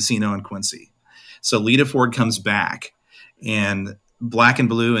played the Casino in Quincy. So Lita Ford comes back, and Black and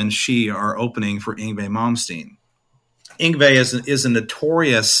Blue and she are opening for Yngwie Malmsteen. Yngwie is a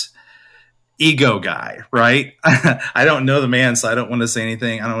notorious ego guy, right? I don't know the man, so I don't want to say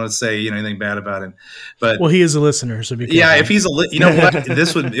anything. I don't want to say anything bad about him. But he is a listener, so be careful. Yeah, if he's you know what,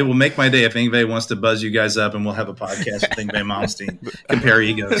 it will make my day if Yngwie wants to buzz you guys up, and we'll have a podcast with Yngwie Malmsteen, compare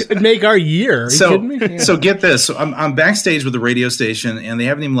egos. It'd make our year. Are you kidding me? Yeah. So get this. So I'm backstage with the radio station, and they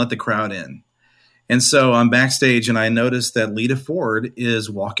haven't even let the crowd in. And so I'm backstage, and I noticed that Lita Ford is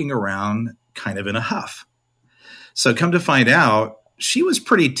walking around kind of in a huff. So come to find out, she was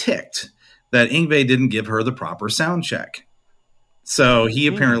pretty ticked that Yngwie didn't give her the proper sound check. So he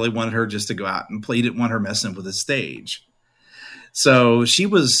apparently wanted her just to go out and play. He didn't want her messing with the stage. So she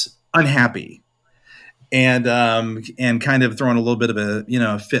was unhappy and kind of throwing a little bit of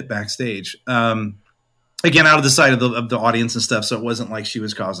a fit backstage. Again, out of the sight of the audience and stuff, so it wasn't like she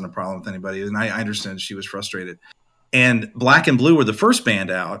was causing a problem with anybody. And I understand she was frustrated. And Black and Blue were the first band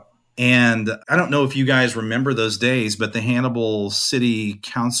out. And I don't know if you guys remember those days, but the Hannibal City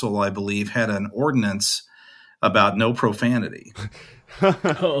Council, I believe, had an ordinance about no profanity.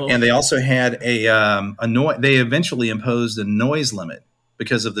 And they also had they eventually imposed a noise limit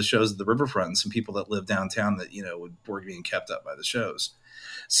because of the shows at the Riverfront and some people that lived downtown that, were being kept up by the shows.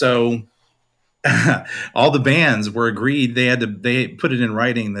 So all the bands were agreed. They put it in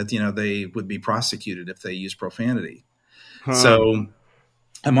writing that, they would be prosecuted if they used profanity. So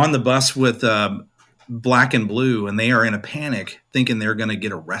I'm on the bus with Black and Blue, and they are in a panic thinking they're going to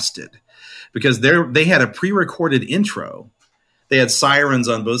get arrested because they had a pre-recorded intro. They had sirens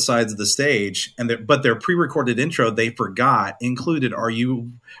on both sides of the stage, but their pre-recorded intro they forgot included "Are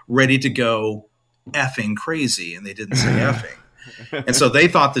you ready to go effing crazy?" And they didn't say effing, and so they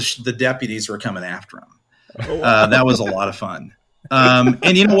thought the deputies were coming after them. That was a lot of fun.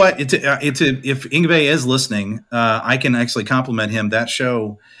 And you know what? If Yngwie is listening, I can actually compliment him. That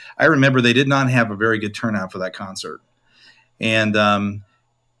show, I remember they did not have a very good turnout for that concert. And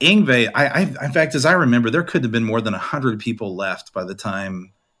Yngwie, in fact, as I remember, there could have been more than 100 people left by the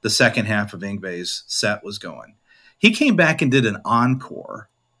time the second half of Yngwie's set was going. He came back and did an encore,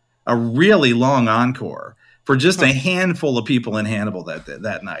 a really long encore, for just a handful of people in Hannibal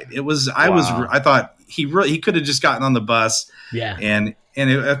that night. It was I thought he could have just gotten on the bus. Yeah. And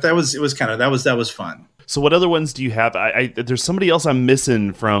that was fun. So what other ones do you have? There's somebody else I'm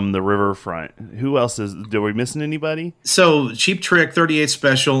missing from the Riverfront. Who else are we missing anybody? So Cheap Trick, 38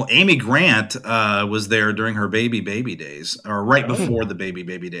 Special. Amy Grant was there during her baby days, or right before the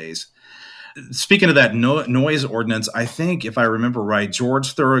baby days. Speaking of that noise ordinance, I think if I remember right,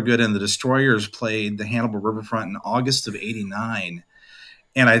 George Thorogood and the Destroyers played the Hannibal Riverfront in August of '89.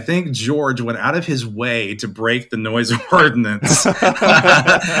 And I think George went out of his way to break the noise ordinance.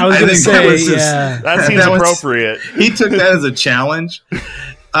 I was going to say, that seems appropriate. He took that as a challenge.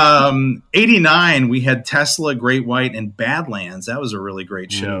 '89, we had Tesla, Great White, and Badlands. That was a really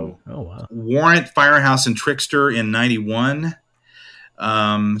great show. Oh, wow. Warrant, Firehouse, and Trickster in '91.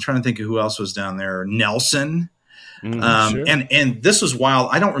 I'm trying to think of who else was down there. Nelson. Sure. And this was wild.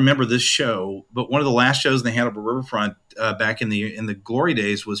 I don't remember this show, but one of the last shows in the Hannibal Riverfront back in the glory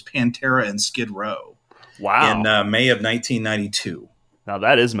days was Pantera and Skid Row. Wow. In May of 1992. Now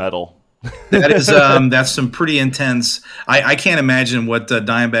that is metal. That is that's some pretty intense. I can't imagine what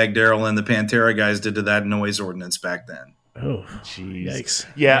Dimebag Darrell and the Pantera guys did to that noise ordinance back then. Oh, jeez. Yikes.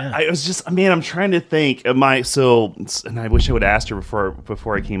 Yeah, I was just, man, I'm trying to think. And I wish I would have asked her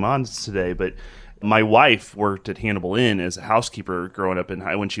before I came on today, but my wife worked at Hannibal Inn as a housekeeper growing up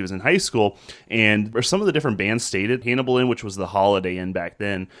when she was in high school, and some of the different bands stayed at Hannibal Inn, which was the Holiday Inn back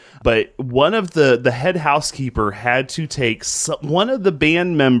then. But one of the head housekeeper had to take one of the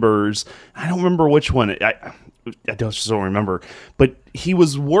band members. I don't remember which one. I just don't remember, but he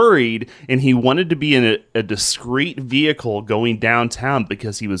was worried and he wanted to be in a discreet vehicle going downtown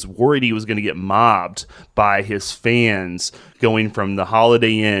because he was worried he was going to get mobbed by his fans going from the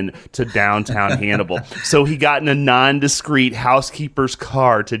Holiday Inn to downtown Hannibal. So he got in a non-discreet housekeeper's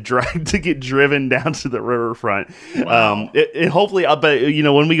car to get driven down to the riverfront. Wow. Hopefully,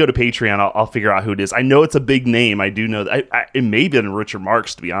 when we go to Patreon, I'll figure out who it is. I know it's a big name. I do know that it may have been Richard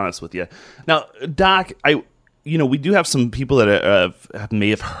Marx, to be honest with you. Now, Doc, we do have some people that may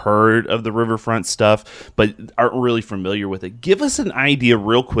have heard of the riverfront stuff, but aren't really familiar with it. Give us an idea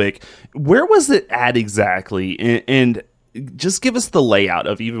real quick. Where was it at exactly? And just give us the layout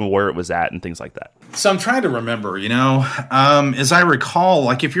of even where it was at and things like that. So I'm trying to remember, as I recall,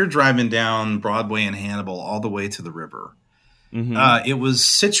 like if you're driving down Broadway in Hannibal all the way to the river, it was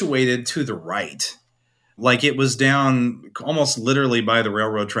situated to the right. Like it was down almost literally by the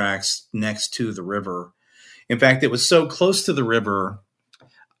railroad tracks next to the river. In fact, it was so close to the river,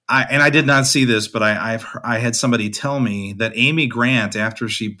 I did not see this, but I had somebody tell me that Amy Grant, after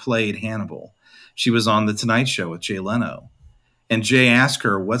she played Hannibal, she was on The Tonight Show with Jay Leno. And Jay asked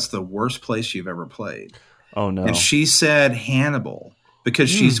her, what's the worst place you've ever played? Oh, no. And she said Hannibal, because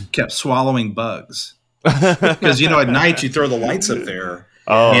she's kept swallowing bugs. Because, at night you throw the lights up there.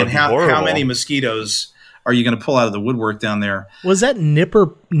 Oh, and how many mosquitoes are you going to pull out of the woodwork down there? Was that Nipper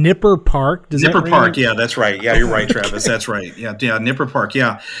Park? Nipper Park, yeah, that's right. Yeah, you're right, Travis. That's right. Yeah, Nipper Park.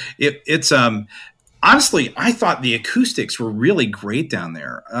 Yeah, it's honestly, I thought the acoustics were really great down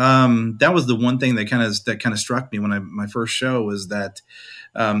there. That was the one thing that kind of struck me when my first show was that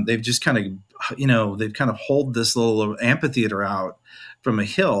they've just kind of they've kind of holed this little amphitheater out from a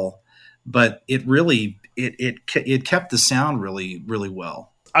hill, but it really it kept the sound really, really well.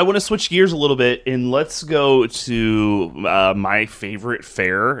 I want to switch gears a little bit, and let's go to my favorite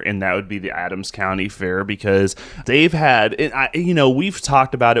fair, and that would be the Adams County Fair, because they've had, we've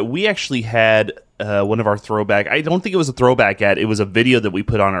talked about it. We actually had one of our throwback. I don't think it was a throwback ad. It was a video that we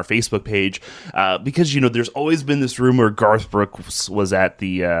put on our Facebook page because there's always been this rumor Garth Brooks was at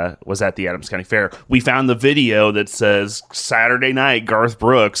the Adams County Fair. We found the video that says Saturday night Garth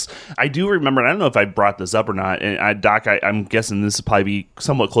Brooks. I do remember. And I don't know if I brought this up or not. And Doc, I'm guessing this will probably be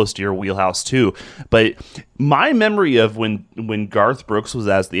somewhat close to your wheelhouse too. But my memory of when Garth Brooks was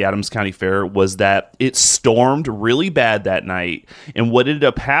at the Adams County Fair was that it stormed really bad that night, and what ended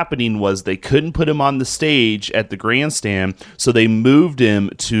up happening was they couldn't put him on the stage at the grandstand, so they moved him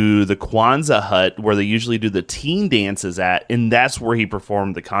to the Kwanzaa hut where they usually do the teen dances at, and that's where he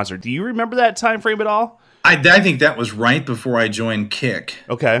performed the concert. Do you remember that time frame at all? I think that was right before I joined Kick.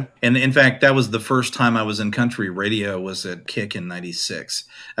 Okay. And in fact, that was the first time I was in country radio was at Kick in 96.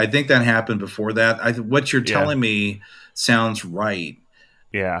 I think that happened before that. What you're telling me sounds right.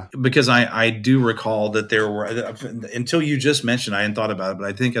 Yeah. Because I do recall that there were, until you just mentioned, I hadn't thought about it, but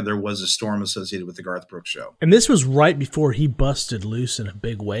I think there was a storm associated with the Garth Brooks show. And this was right before he busted loose in a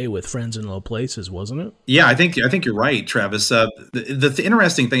big way with Friends in Low Places, wasn't it? Yeah, I think you're right, Travis. The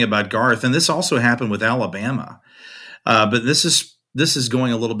interesting thing about Garth, and this also happened with Alabama, but this is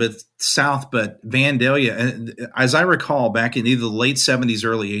going a little bit south, but Vandalia, as I recall, back in either the late 70s,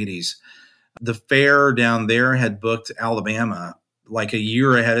 early 80s, the fair down there had booked Alabama like a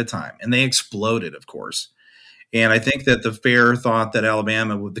year ahead of time, and they exploded, of course. And I think that the fair thought that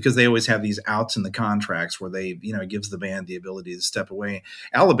Alabama, because they always have these outs in the contracts where they, it gives the band the ability to step away.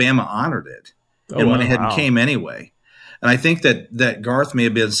 Alabama honored it and went ahead and came anyway. And I think that Garth may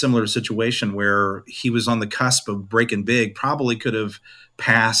have been a similar situation where he was on the cusp of breaking big, probably could have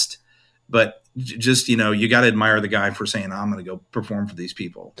passed, but just, you got to admire the guy for saying, I'm going to go perform for these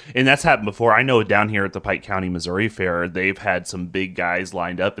people. And that's happened before. I know down here at the Pike County, Missouri Fair, they've had some big guys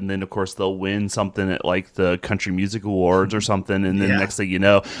lined up, and then of course they'll win something at like the Country Music Awards or something, and then next thing you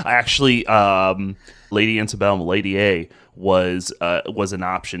know, I actually Lady Antebellum, Lady A was an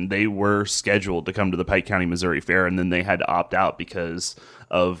option. They were scheduled to come to the Pike County, Missouri Fair, and then they had to opt out because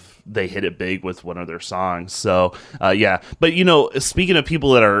of they hit it big with one of their songs. So but speaking of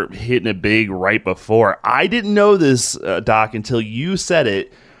people that are hitting it big right before, I didn't know this, Doc, until you said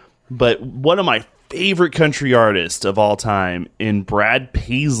it, but one of my favorite country artists of all time in Brad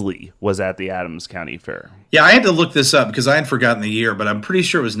Paisley was at the Adams County Fair. Yeah, I had to look this up because I had forgotten the year, but I'm pretty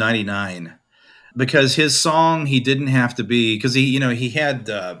sure it was 99, because his song, he didn't have to be, because he had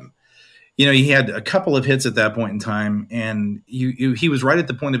he had a couple of hits at that point in time, and he was right at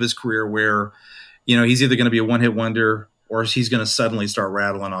the point of his career where, he's either going to be a one-hit wonder or he's going to suddenly start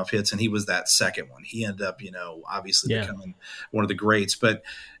rattling off hits, and he was that second one. He ended up, obviously becoming one of the greats. But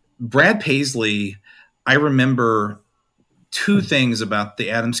Brad Paisley, I remember two things about the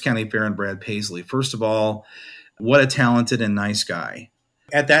Adams County Fair and Brad Paisley. First of all, what a talented and nice guy.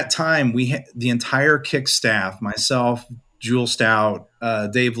 At that time, we had the entire Kick staff, myself, Jewel Stout,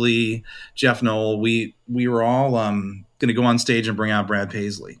 Dave Lee, Jeff Knoll. We were all going to go on stage and bring out Brad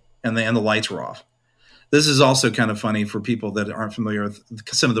Paisley, and the lights were off. This is also kind of funny for people that aren't familiar with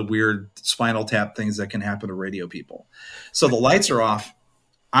some of the weird Spinal Tap things that can happen to radio people. So the lights are off.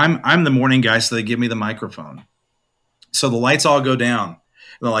 I'm the morning guy, so they give me the microphone. So the lights all go down. And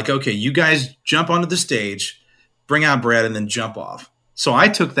they're like, okay, you guys jump onto the stage, bring out Brad, and then jump off. So I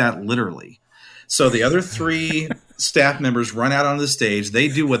took that literally. So the other three staff members run out on the stage. They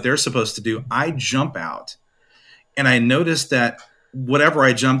do what they're supposed to do. I jump out, and I noticed that whatever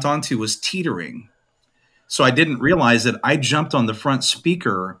I jumped onto was teetering. So I didn't realize that I jumped on the front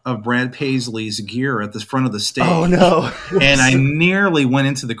speaker of Brad Paisley's gear at the front of the stage. Oh, no. And I nearly went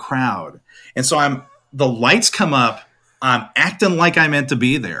into the crowd. And so the lights come up. I'm acting like I meant to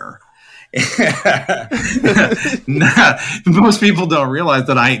be there. Most people don't realize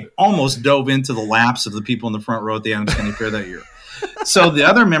that I almost dove into the laps of the people in the front row at the Adams County Fair that year. So the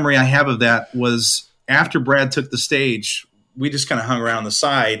other memory I have of that was after Brad took the stage, we just kind of hung around the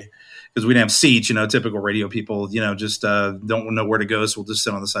side because we didn't have seats. Typical radio people, just don't know where to go, so we'll just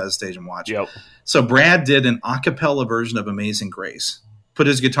sit on the side of the stage and watch. Yep. So Brad did an a cappella version of Amazing Grace, put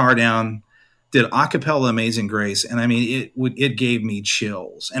his guitar down, did a cappella Amazing Grace, and I mean, it gave me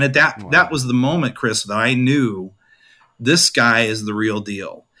chills. And that was the moment, Chris, that I knew this guy is the real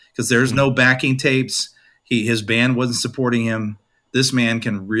deal, because there's no backing tapes. His band wasn't supporting him. This man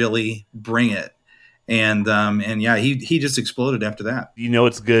can really bring it. And he just exploded after that.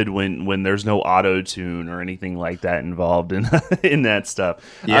 It's good when there's no auto tune or anything like that involved in in that stuff.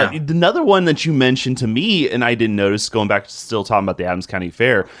 Yeah. Another one that you mentioned to me, and I didn't notice, going back to still talking about the Adams County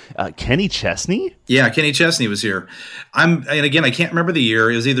Fair, Kenny Chesney. Yeah, Kenny Chesney was here. And again, I can't remember the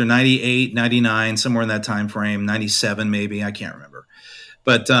year. It was either 98, 99, somewhere in that time frame, 97 maybe. I can't remember.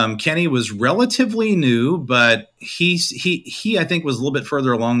 But Kenny was relatively new, but he I think was a little bit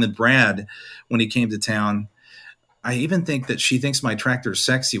further along than Brad when he came to town. I even think that She Thinks My Tractor's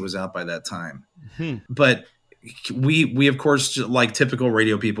Sexy was out by that time. But we of course, like typical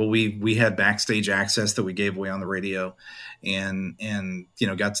radio people, we had backstage access that we gave away on the radio, and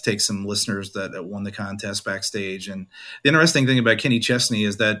got to take some listeners that won the contest backstage. And the interesting thing about Kenny Chesney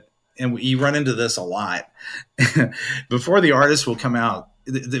is that, and you run into this a lot, before the artist will come out,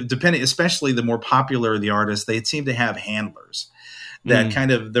 depending, especially the more popular the artists, they seem to have handlers that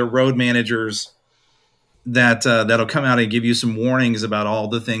kind of, they're road managers that'll come out and give you some warnings about all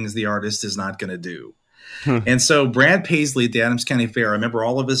the things the artist is not going to do. And so Brad Paisley at the Adams County Fair, I remember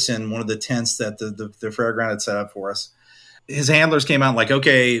all of us in one of the tents that the fairground had set up for us. His handlers came out like,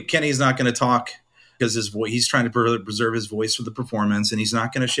 okay, Kenny's not going to talk because he's trying to preserve his voice for the performance, and he's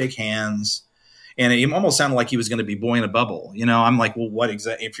not going to shake hands. And it almost sounded like he was going to be blowing a bubble. I'm like, well, what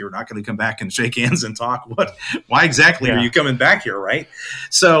exactly, if you're not going to come back and shake hands and talk, why exactly are you coming back here? Right.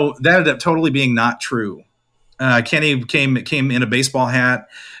 So that ended up totally being not true. Kenny came in a baseball hat,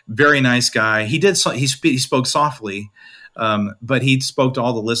 very nice guy. He spoke softly, but he spoke to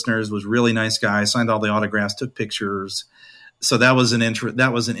all the listeners, was really nice guy, signed all the autographs, took pictures. So that was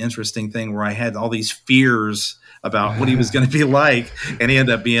an interesting thing where I had all these fears about what he was going to be like, and he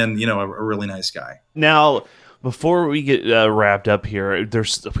ended up being, a really nice guy. Now, before we get wrapped up here,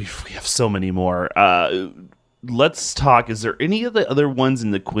 we have so many more. let's talk. Is there any of the other ones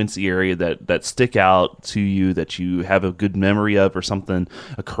in the Quincy area that stick out to you that you have a good memory of, or something,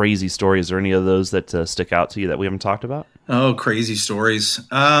 a crazy story? Is there any of those that stick out to you that we haven't talked about? Oh, crazy stories.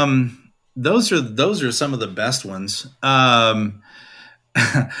 Those are some of the best ones. Due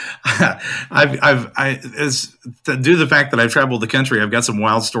to the fact that I've traveled the country, I've got some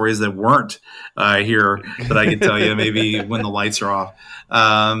wild stories that weren't here that I could tell you maybe when the lights are off.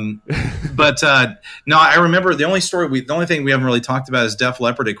 But no, I remember the only thing we haven't really talked about is Def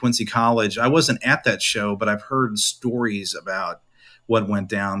Leppard at Quincy College. I wasn't at that show, but I've heard stories about what went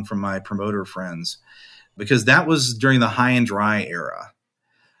down from my promoter friends, because that was during the High and Dry era.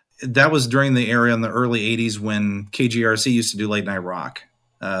 That was during the era in the early 80s when KGRC used to do Late Night Rock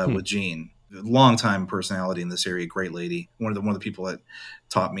with Jean. Long-time personality in this area, great lady. One of the people that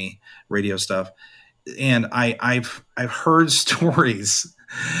taught me radio stuff. And I've heard stories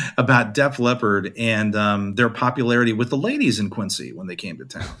about Def Leppard and their popularity with the ladies in Quincy when they came to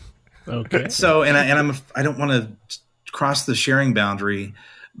town. Okay. So I don't want to cross the sharing boundary,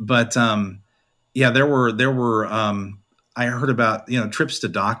 but there were I heard about, trips to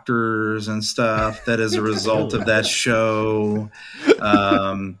doctors and stuff that as a result of that show,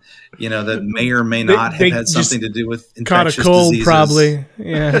 that may or may not have had something to do with infectious diseases. Caught a cold, probably.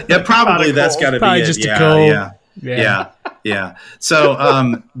 Yeah. Yeah, probably that's got to be it. Just a cold. Yeah.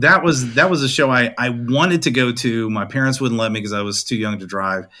 So that was a show I wanted to go to. My parents wouldn't let me because I was too young to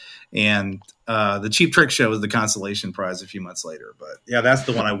drive. And the Cheap Trick show was the consolation prize a few months later. But yeah, that's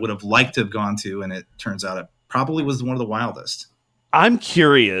the one I would have liked to have gone to. And it turns out it probably was one of the wildest. I'm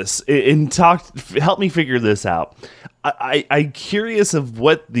curious, and help me figure this out. I'm curious of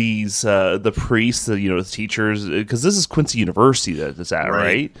what these the priests, the teachers, because this is Quincy University that's at,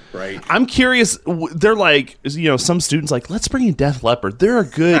 right? Right. I'm curious. They're like, some students like, let's bring in Def Leppard. They're a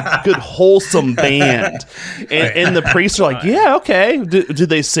good wholesome band, and the priests are like, yeah, okay. Do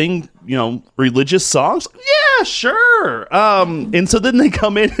they sing religious songs? Yeah, sure. And so then they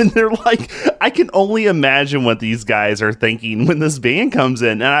come in and they're like, I can only imagine what these guys are thinking when this band comes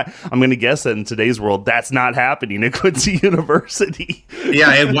in. And I'm going to guess that in today's world, that's not happening at Quincy University.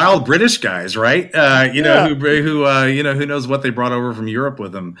 Yeah, and wild British guys, right? Who knows what they brought over from Europe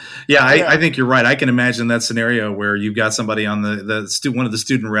with them. Yeah, I think you're right. I can imagine that scenario where you've got somebody on one of the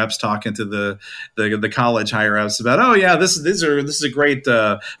student reps talking to the college higher ups about, oh yeah, this is a great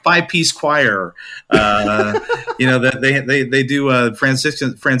 5-piece choir. That they do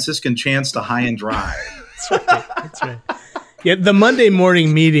Franciscan chants to High and Dry. That's right. Yeah, the Monday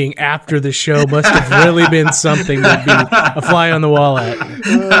morning meeting after the show must have really been something to be a fly on the wall at.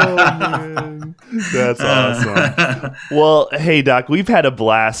 Oh, man. That's awesome. Well, hey, Doc, we've had a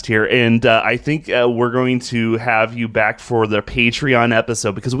blast here, and I think we're going to have you back for the Patreon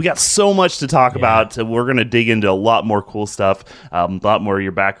episode because we got so much to talk about. We're going to dig into a lot more cool stuff, a lot more of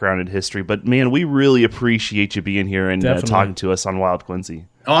your background and history. But, man, we really appreciate you being here and talking to us on Wild Quincy.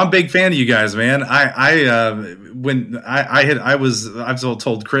 Oh, I'm a big fan of you guys, man. I've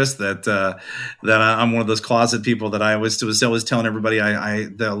told Chris that I'm one of those closet people that I was always telling everybody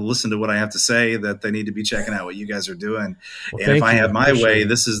they'll listen to what I have to say, that they need to be checking out what you guys are doing. Well, and if I had my way,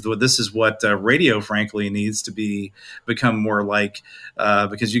 this is what radio, frankly, needs to become more like,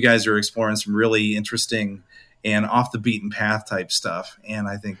 because you guys are exploring some really interesting and off the beaten path type stuff, and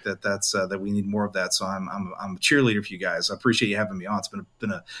I think that's that we need more of that. So I'm a cheerleader for you guys. I appreciate you having me on. It's been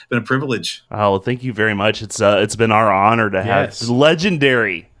a privilege. Oh, well, thank you very much. It's been our honor to have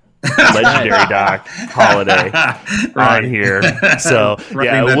legendary Doc Holliday on here. So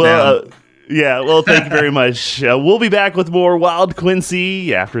well, thank you very much. We'll be back with more Wild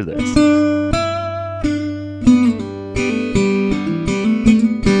Quincy after this.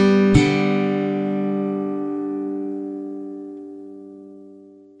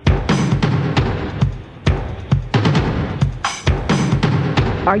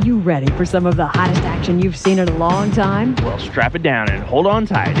 Are you ready for some of the hottest action you've seen in a long time? Well, strap it down and hold on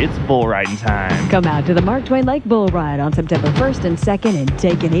tight. It's bull riding time. Come out to the Mark Twain Lake Bull Ride on September 1st and 2nd and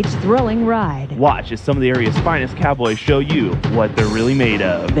take in each thrilling ride. Watch as some of the area's finest cowboys show you what they're really made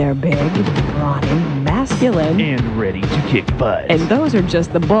of. They're big, brawny, masculine, and ready to kick butt. And those are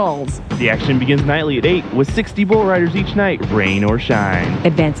just the bulls. The action begins nightly at 8 with 60 bull riders each night, rain or shine.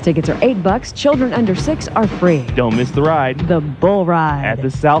 Advance tickets are $8. Children under 6 are free. Don't miss the ride. The Bull Ride. At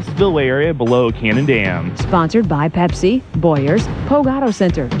the South Spillway area below Cannon Dam. Sponsored by Pepsi, Boyers, Pogue Auto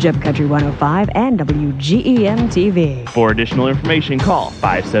Center, Jeb Country 105, and WGEM-TV. For additional information, call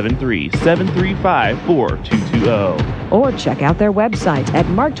 573-735-4220. Or check out their website at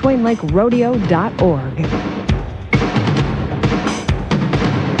marktwainlakerodeo.org.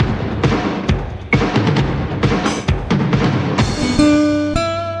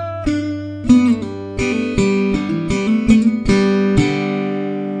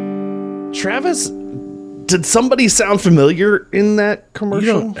 Did somebody sound familiar in that You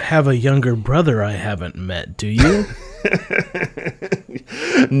commercial? don't have a younger brother I haven't met, do you?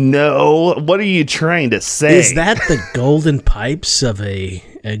 No. What are you trying to say? Is that the golden pipes of a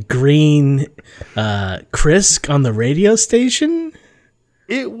green Krisk on the radio station?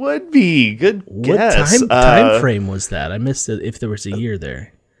 It would be. Good What guess. time frame was that? I missed it if there was a year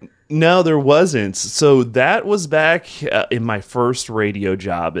there. No, there wasn't. So that was back in my first radio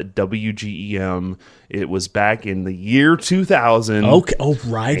job at WGEM. It was back in the year 2000. Okay. Oh,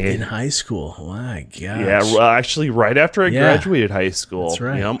 right. In high school. My gosh. Yeah, well, actually, right after I graduated high school. That's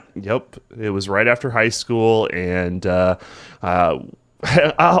right. Yep. It was right after high school, and I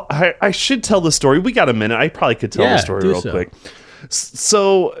should tell the story. We got a minute. I probably could tell the story real quick.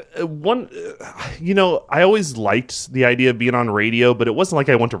 So I always liked the idea of being on radio, but it wasn't like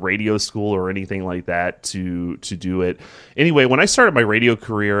I went to radio school or anything like that to do it. Anyway, when I started my radio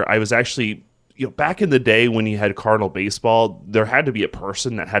career, I was actually, back in the day when you had Cardinal baseball, there had to be a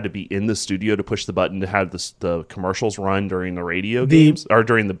person that had to be in the studio to push the button to have the commercials run during the radio games or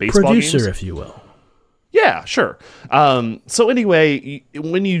during the baseball producer, games. if you will. Yeah, sure. So anyway,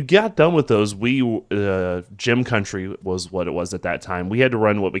 when you got done with those, Gym Country was what it was at that time. We had to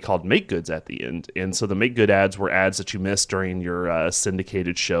run what we called make goods at the end. And so the make good ads were ads that you missed during your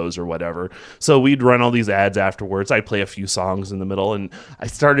syndicated shows or whatever. So we'd run all these ads afterwards. I'd play a few songs in the middle, and I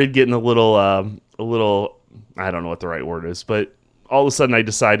started getting a little, I don't know what the right word is, but all of a sudden I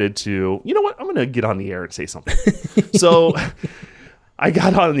decided to, you know what, I'm going to get on the air and say something. So I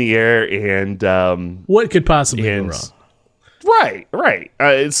got on the air, and what could possibly go wrong?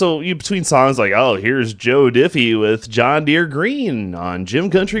 Right. So between songs like, oh, here's Joe Diffie with John Deere Green on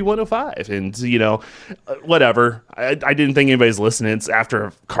Gym Country 105, and whatever. I didn't think anybody's listening. It's after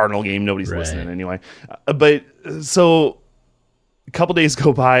a Cardinal game, nobody's listening anyway. But so a couple days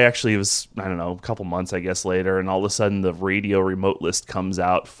go by. Actually, it was, I don't know, a couple months, I guess, later, and all of a sudden the radio remote list comes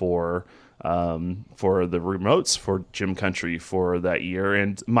out for the remotes for Gym Country for that year,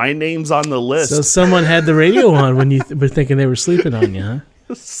 and my name's on the list. So someone had the radio on when you were thinking they were sleeping on you, huh?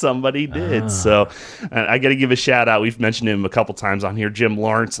 Somebody did. So I got to give a shout out. We've mentioned him a couple times on here. Jim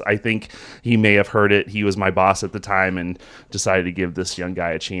Lawrence, I think he may have heard it. He was my boss at the time and decided to give this young guy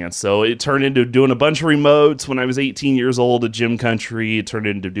a chance. So it turned into doing a bunch of remotes when I was 18 years old at Gym Country. It turned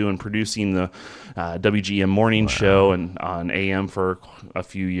into producing the WGM morning show and on AM for a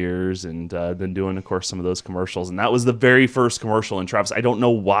few years, and then doing, of course, some of those commercials. And that was the very first commercial. And Travis, I don't know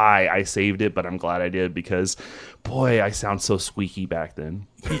why I saved it, but I'm glad I did, because boy, I sound so squeaky back then.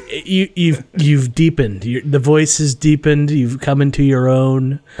 You've deepened. The voice has deepened. You've come into your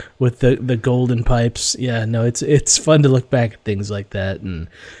own with the golden pipes. Yeah, no, it's fun to look back at things like that and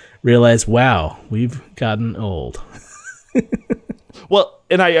realize, wow, we've gotten old. Well,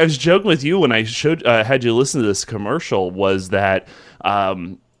 and I was joking with you when I had you listen to this commercial, was that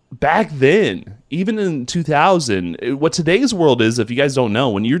back then, even in 2000, what today's world is, if you guys don't know,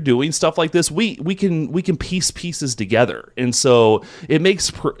 when you're doing stuff like this, we can piece pieces together, and so it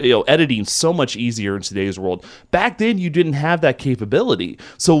makes editing so much easier in today's world. Back then, you didn't have that capability.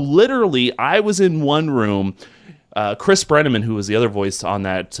 So literally, I was in one room. Chris Brenneman, who was the other voice on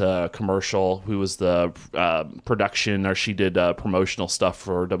that commercial, who was the production, or she did promotional stuff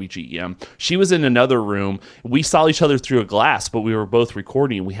for WGEM. She was in another room. We saw each other through a glass, but we were both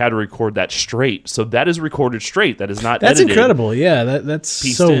recording. We had to record that straight. So that is recorded straight. That is not That's edited. incredible. Yeah, that's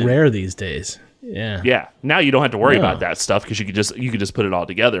so rare these days. Yeah. Yeah. Now you don't have to worry about that stuff, because you could just put it all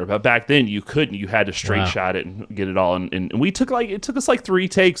together. But back then you couldn't. You had to straight shot it and get it all. And we took us 3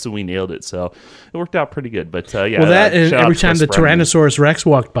 takes and we nailed it. So it worked out pretty good. But yeah. Well, and every time the Tyrannosaurus Rex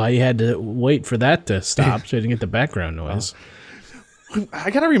walked by, you had to wait for that to stop so you didn't get the background noise.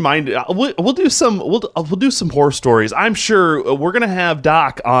 I gotta remind. We'll do some horror stories. I'm sure we're gonna have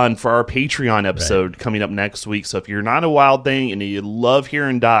Doc on for our Patreon episode coming up next week. So if you're not a Wild Thing and you love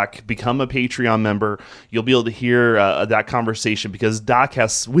hearing Doc, become a Patreon member. You'll be able to hear that conversation, because Doc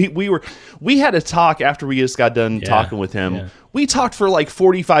has. We had a talk after we just got done talking with him. Yeah. We talked for like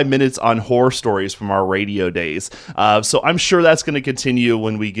 45 minutes on horror stories from our radio days. So I'm sure that's going to continue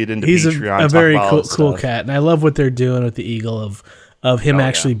when we get into Patreon. He's a very cool cat, and I love what they're doing with the Eagle of him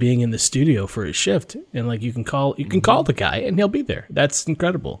actually being in the studio for his shift, and like you can call the guy and he'll be there. That's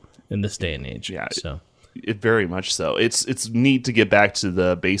incredible in this day and age. Yeah, so it very much so. It's neat to get back to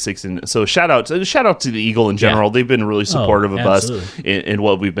the basics, and so shout out to the Eagle in general. They've been really supportive of us in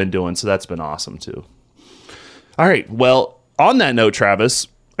what we've been doing, so that's been awesome too. All right, well, on that note, Travis,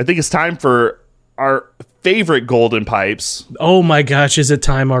 I think it's time for our favorite golden pipes. Oh my gosh, is it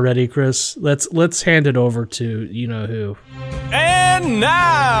time already, Chris? Let's hand it over to you know who. And And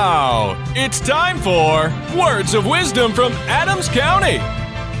now, it's time for Words of Wisdom from Adams County.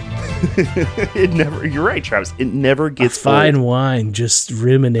 You're right, Travis. It never gets Fine old. wine just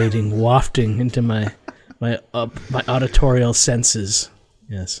ruminating, wafting into my auditorial senses.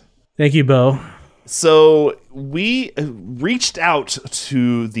 Yes. Thank you, Bo. So we reached out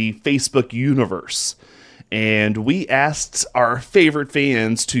to the Facebook universe and we asked our favorite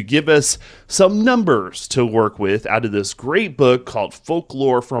fans to give us some numbers to work with out of this great book called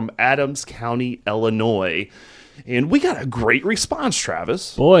Folklore from Adams County, Illinois. And we got a great response,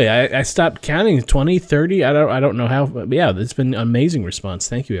 Travis. Boy, I stopped counting 20, 30. I don't know how, but yeah, it's been an amazing response.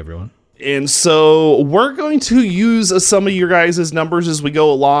 Thank you, everyone. And so we're going to use some of your guys' numbers as we go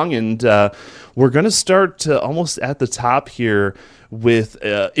along, and we're going to start almost at the top here with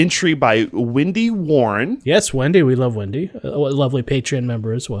entry by Wendy Warren. Yes, Wendy. We love Wendy. A lovely Patreon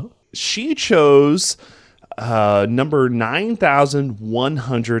member as well. She chose number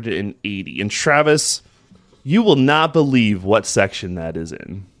 9,180. And Travis, you will not believe what section that is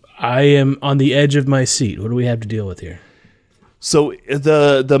in. I am on the edge of my seat. What do we have to deal with here? So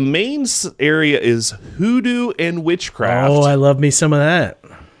the main area is hoodoo and witchcraft. Oh, I love me some of that.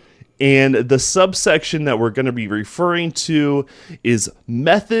 And the subsection that we're going to be referring to is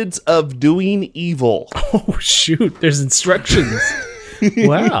methods of doing evil. Oh, shoot. There's instructions.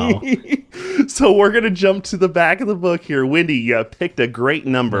 Wow. So we're going to jump to the back of the book here. Wendy, you picked a great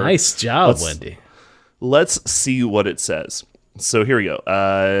number. Nice job, Wendy. Let's see what it says. So here we go.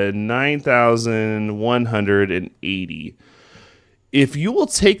 9,180. If you will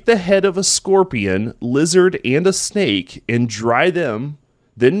take the head of a scorpion, lizard, and a snake and dry them,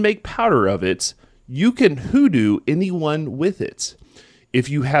 then make powder of it, you can hoodoo anyone with it. If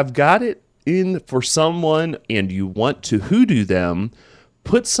you have got it in for someone and you want to hoodoo them,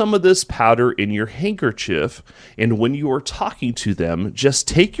 put some of this powder in your handkerchief, and when you are talking to them, just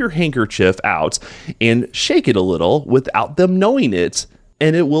take your handkerchief out and shake it a little without them knowing it,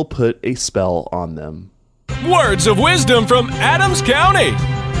 and it will put a spell on them. Words of Wisdom from Adams County.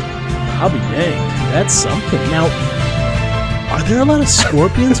 I'll be danged. That's something. Now, are there a lot of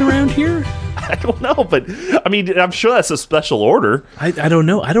scorpions around here? I don't know, but I mean, I'm sure that's a special order. I don't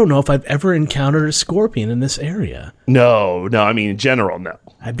know. I don't know if I've ever encountered a scorpion in this area. No. I mean, in general, no.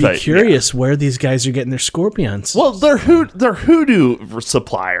 I'd be curious where these guys are getting their scorpions. Well, they're hoodoo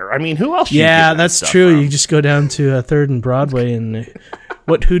supplier. I mean, who else? Yeah, that's true. From? You just go down to 3rd and Broadway and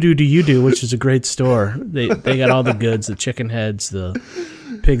what hoodoo do you do? Which is a great store. They got all the goods, the chicken heads, the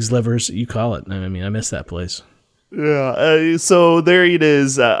pig's livers. You call it. I mean, I miss that place. Yeah, so there it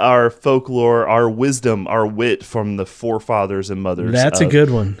is, our folklore, our wisdom, our wit from the forefathers and mothers. That's a good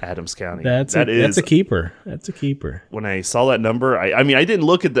one. Adams County. That's a keeper. That's a keeper. When I saw that number, I mean, I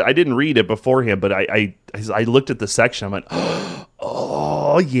didn't read it beforehand, but I looked at the section. I went,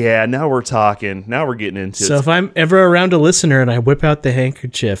 oh yeah, now we're talking. Now we're getting into it. So if I'm ever around a listener and I whip out the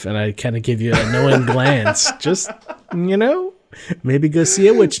handkerchief and I kind of give you a knowing glance, just maybe go see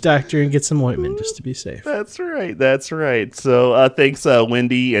a witch doctor and get some ointment just to be safe. That's right. So thanks,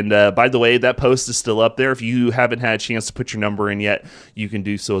 Wendy. And by the way, that post is still up there. If you haven't had a chance to put your number in yet, you can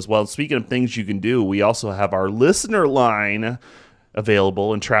do so as well. And speaking of things you can do, we also have our listener line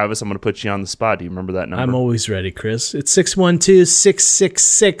available. And Travis, I'm going to put you on the spot. Do you remember that number? I'm always ready, Chris. It's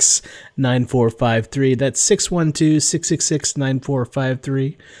 612-666-9453. That's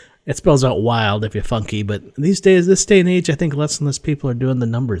 612-666-9453. It spells out wild if you're funky, but this day and age, I think less and less people are doing the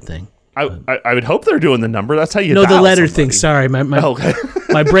number thing. I would hope they're doing the number. That's how you No, dial the letter somebody. thing. Sorry. Okay.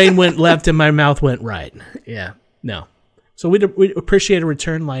 My brain went left and my mouth went right. Yeah. No. So we'd appreciate a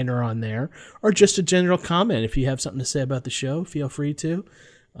return liner on there or just a general comment. If you have something to say about the show, feel free to.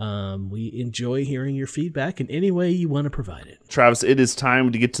 We enjoy hearing your feedback in any way you want to provide it. Travis, it is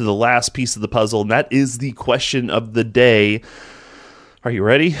time to get to the last piece of the puzzle, and that is the question of the day. Are you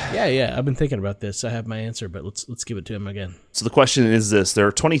ready? Yeah. I've been thinking about this. I have my answer, but let's give it to him again. So the question is this. There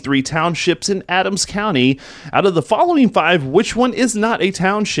are 23 townships in Adams County. Out of the following 5, which one is not a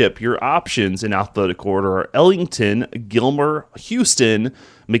township? Your options in alphabetic order are Ellington, Gilmer, Houston,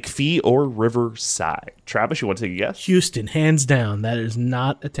 McPhee, or Riverside. Travis, you want to take a guess? Houston, hands down. That is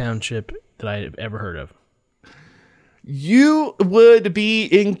not a township that I've ever heard of. You would be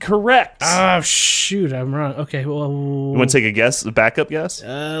incorrect. Oh, shoot. I'm wrong. Okay, well... You want to take a guess, a backup guess?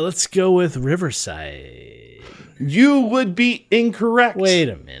 Let's go with Riverside. You would be incorrect. Wait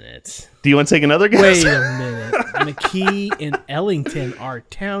a minute. Do you want to take another guess? Wait a minute. McKee and Ellington are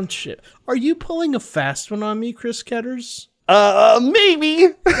township. Are you pulling a fast one on me, Chris Ketters? Maybe.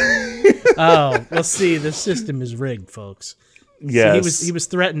 Oh, well, see, the system is rigged, folks. Yes. See, he was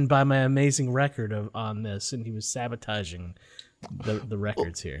threatened by my amazing record on this, and he was sabotaging the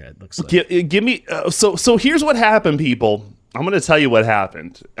records here. It looks like. Give me so here's what happened, people. I'm going to tell you what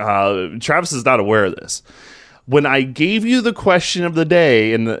happened. Travis is not aware of this. When I gave you the question of the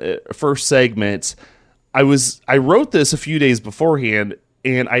day in the first segment, I wrote this a few days beforehand,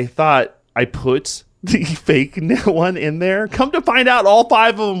 and I thought I put the fake one in there. Come to find out, all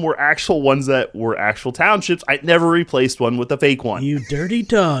 5 of them were actual ones that were actual townships. I never replaced one with a fake one. You dirty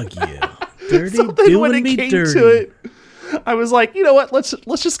dog, you. Dirty, so then doing when it me came dirty. to it, I was like, you know what? Let's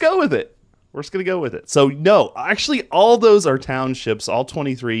just go with it. We're just going to go with it. So, no, actually, all those are townships, all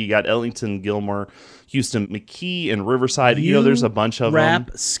 23. You got Ellington, Gilmer, Houston, McKee, and Riverside. You know, there's a bunch of them.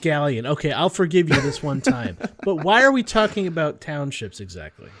 Rapscallion. Okay, I'll forgive you this one time. But why are we talking about townships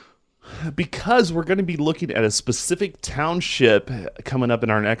exactly? Because we're going to be looking at a specific township coming up in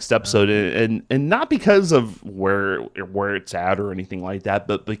our next episode, and not because of where it's at or anything like that,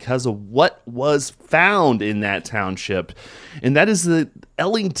 but because of what was found in that township, and that is the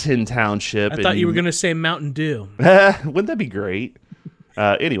Ellington Township. I thought you were going to say Mountain Dew. Wouldn't that be great?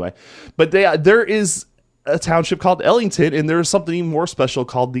 Anyway, but there is a township called Ellington, and there's something even more special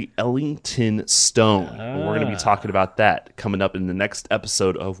called the Ellington Stone. And we're going to be talking about that coming up in the next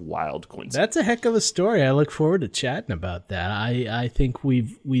episode of Wild Quincy. That's a heck of a story. I look forward to chatting about that. I think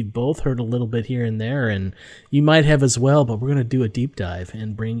we've both heard a little bit here and there, and you might have as well, but we're going to do a deep dive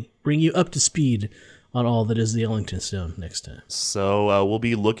and bring you up to speed on all that is the Ellington Stone next time. So we'll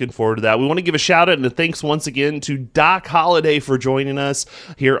be looking forward to that. We want to give a shout out and a thanks once again to Doc Holliday for joining us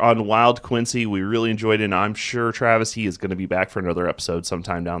here on Wild Quincy. We really enjoyed it, and I'm sure, Travis, he is going to be back for another episode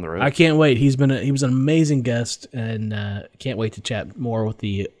sometime down the road. I can't wait. He was an amazing guest, and can't wait to chat more with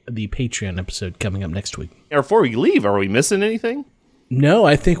the Patreon episode coming up next week. Before we leave, are we missing anything? No,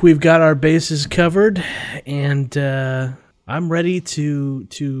 I think we've got our bases covered, and I'm ready to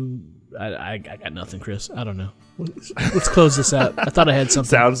I got nothing, Chris. I don't know. Let's close this out. I thought I had something.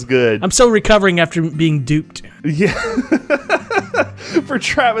 Sounds good. I'm still recovering after being duped. Yeah. For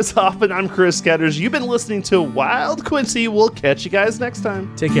Travis Hoffman, I'm Chris Ketters. You've been listening to Wild Quincy. We'll catch you guys next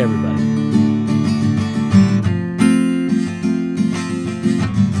time. Take care, everybody.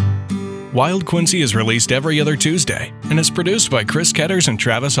 Wild Quincy is released every other Tuesday and is produced by Chris Ketters and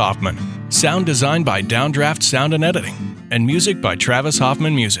Travis Hoffman. Sound designed by Downdraft Sound and Editing, and music by Travis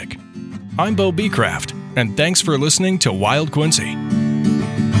Hoffman Music. I'm Bo Beecraft, and thanks for listening to Wild Quincy.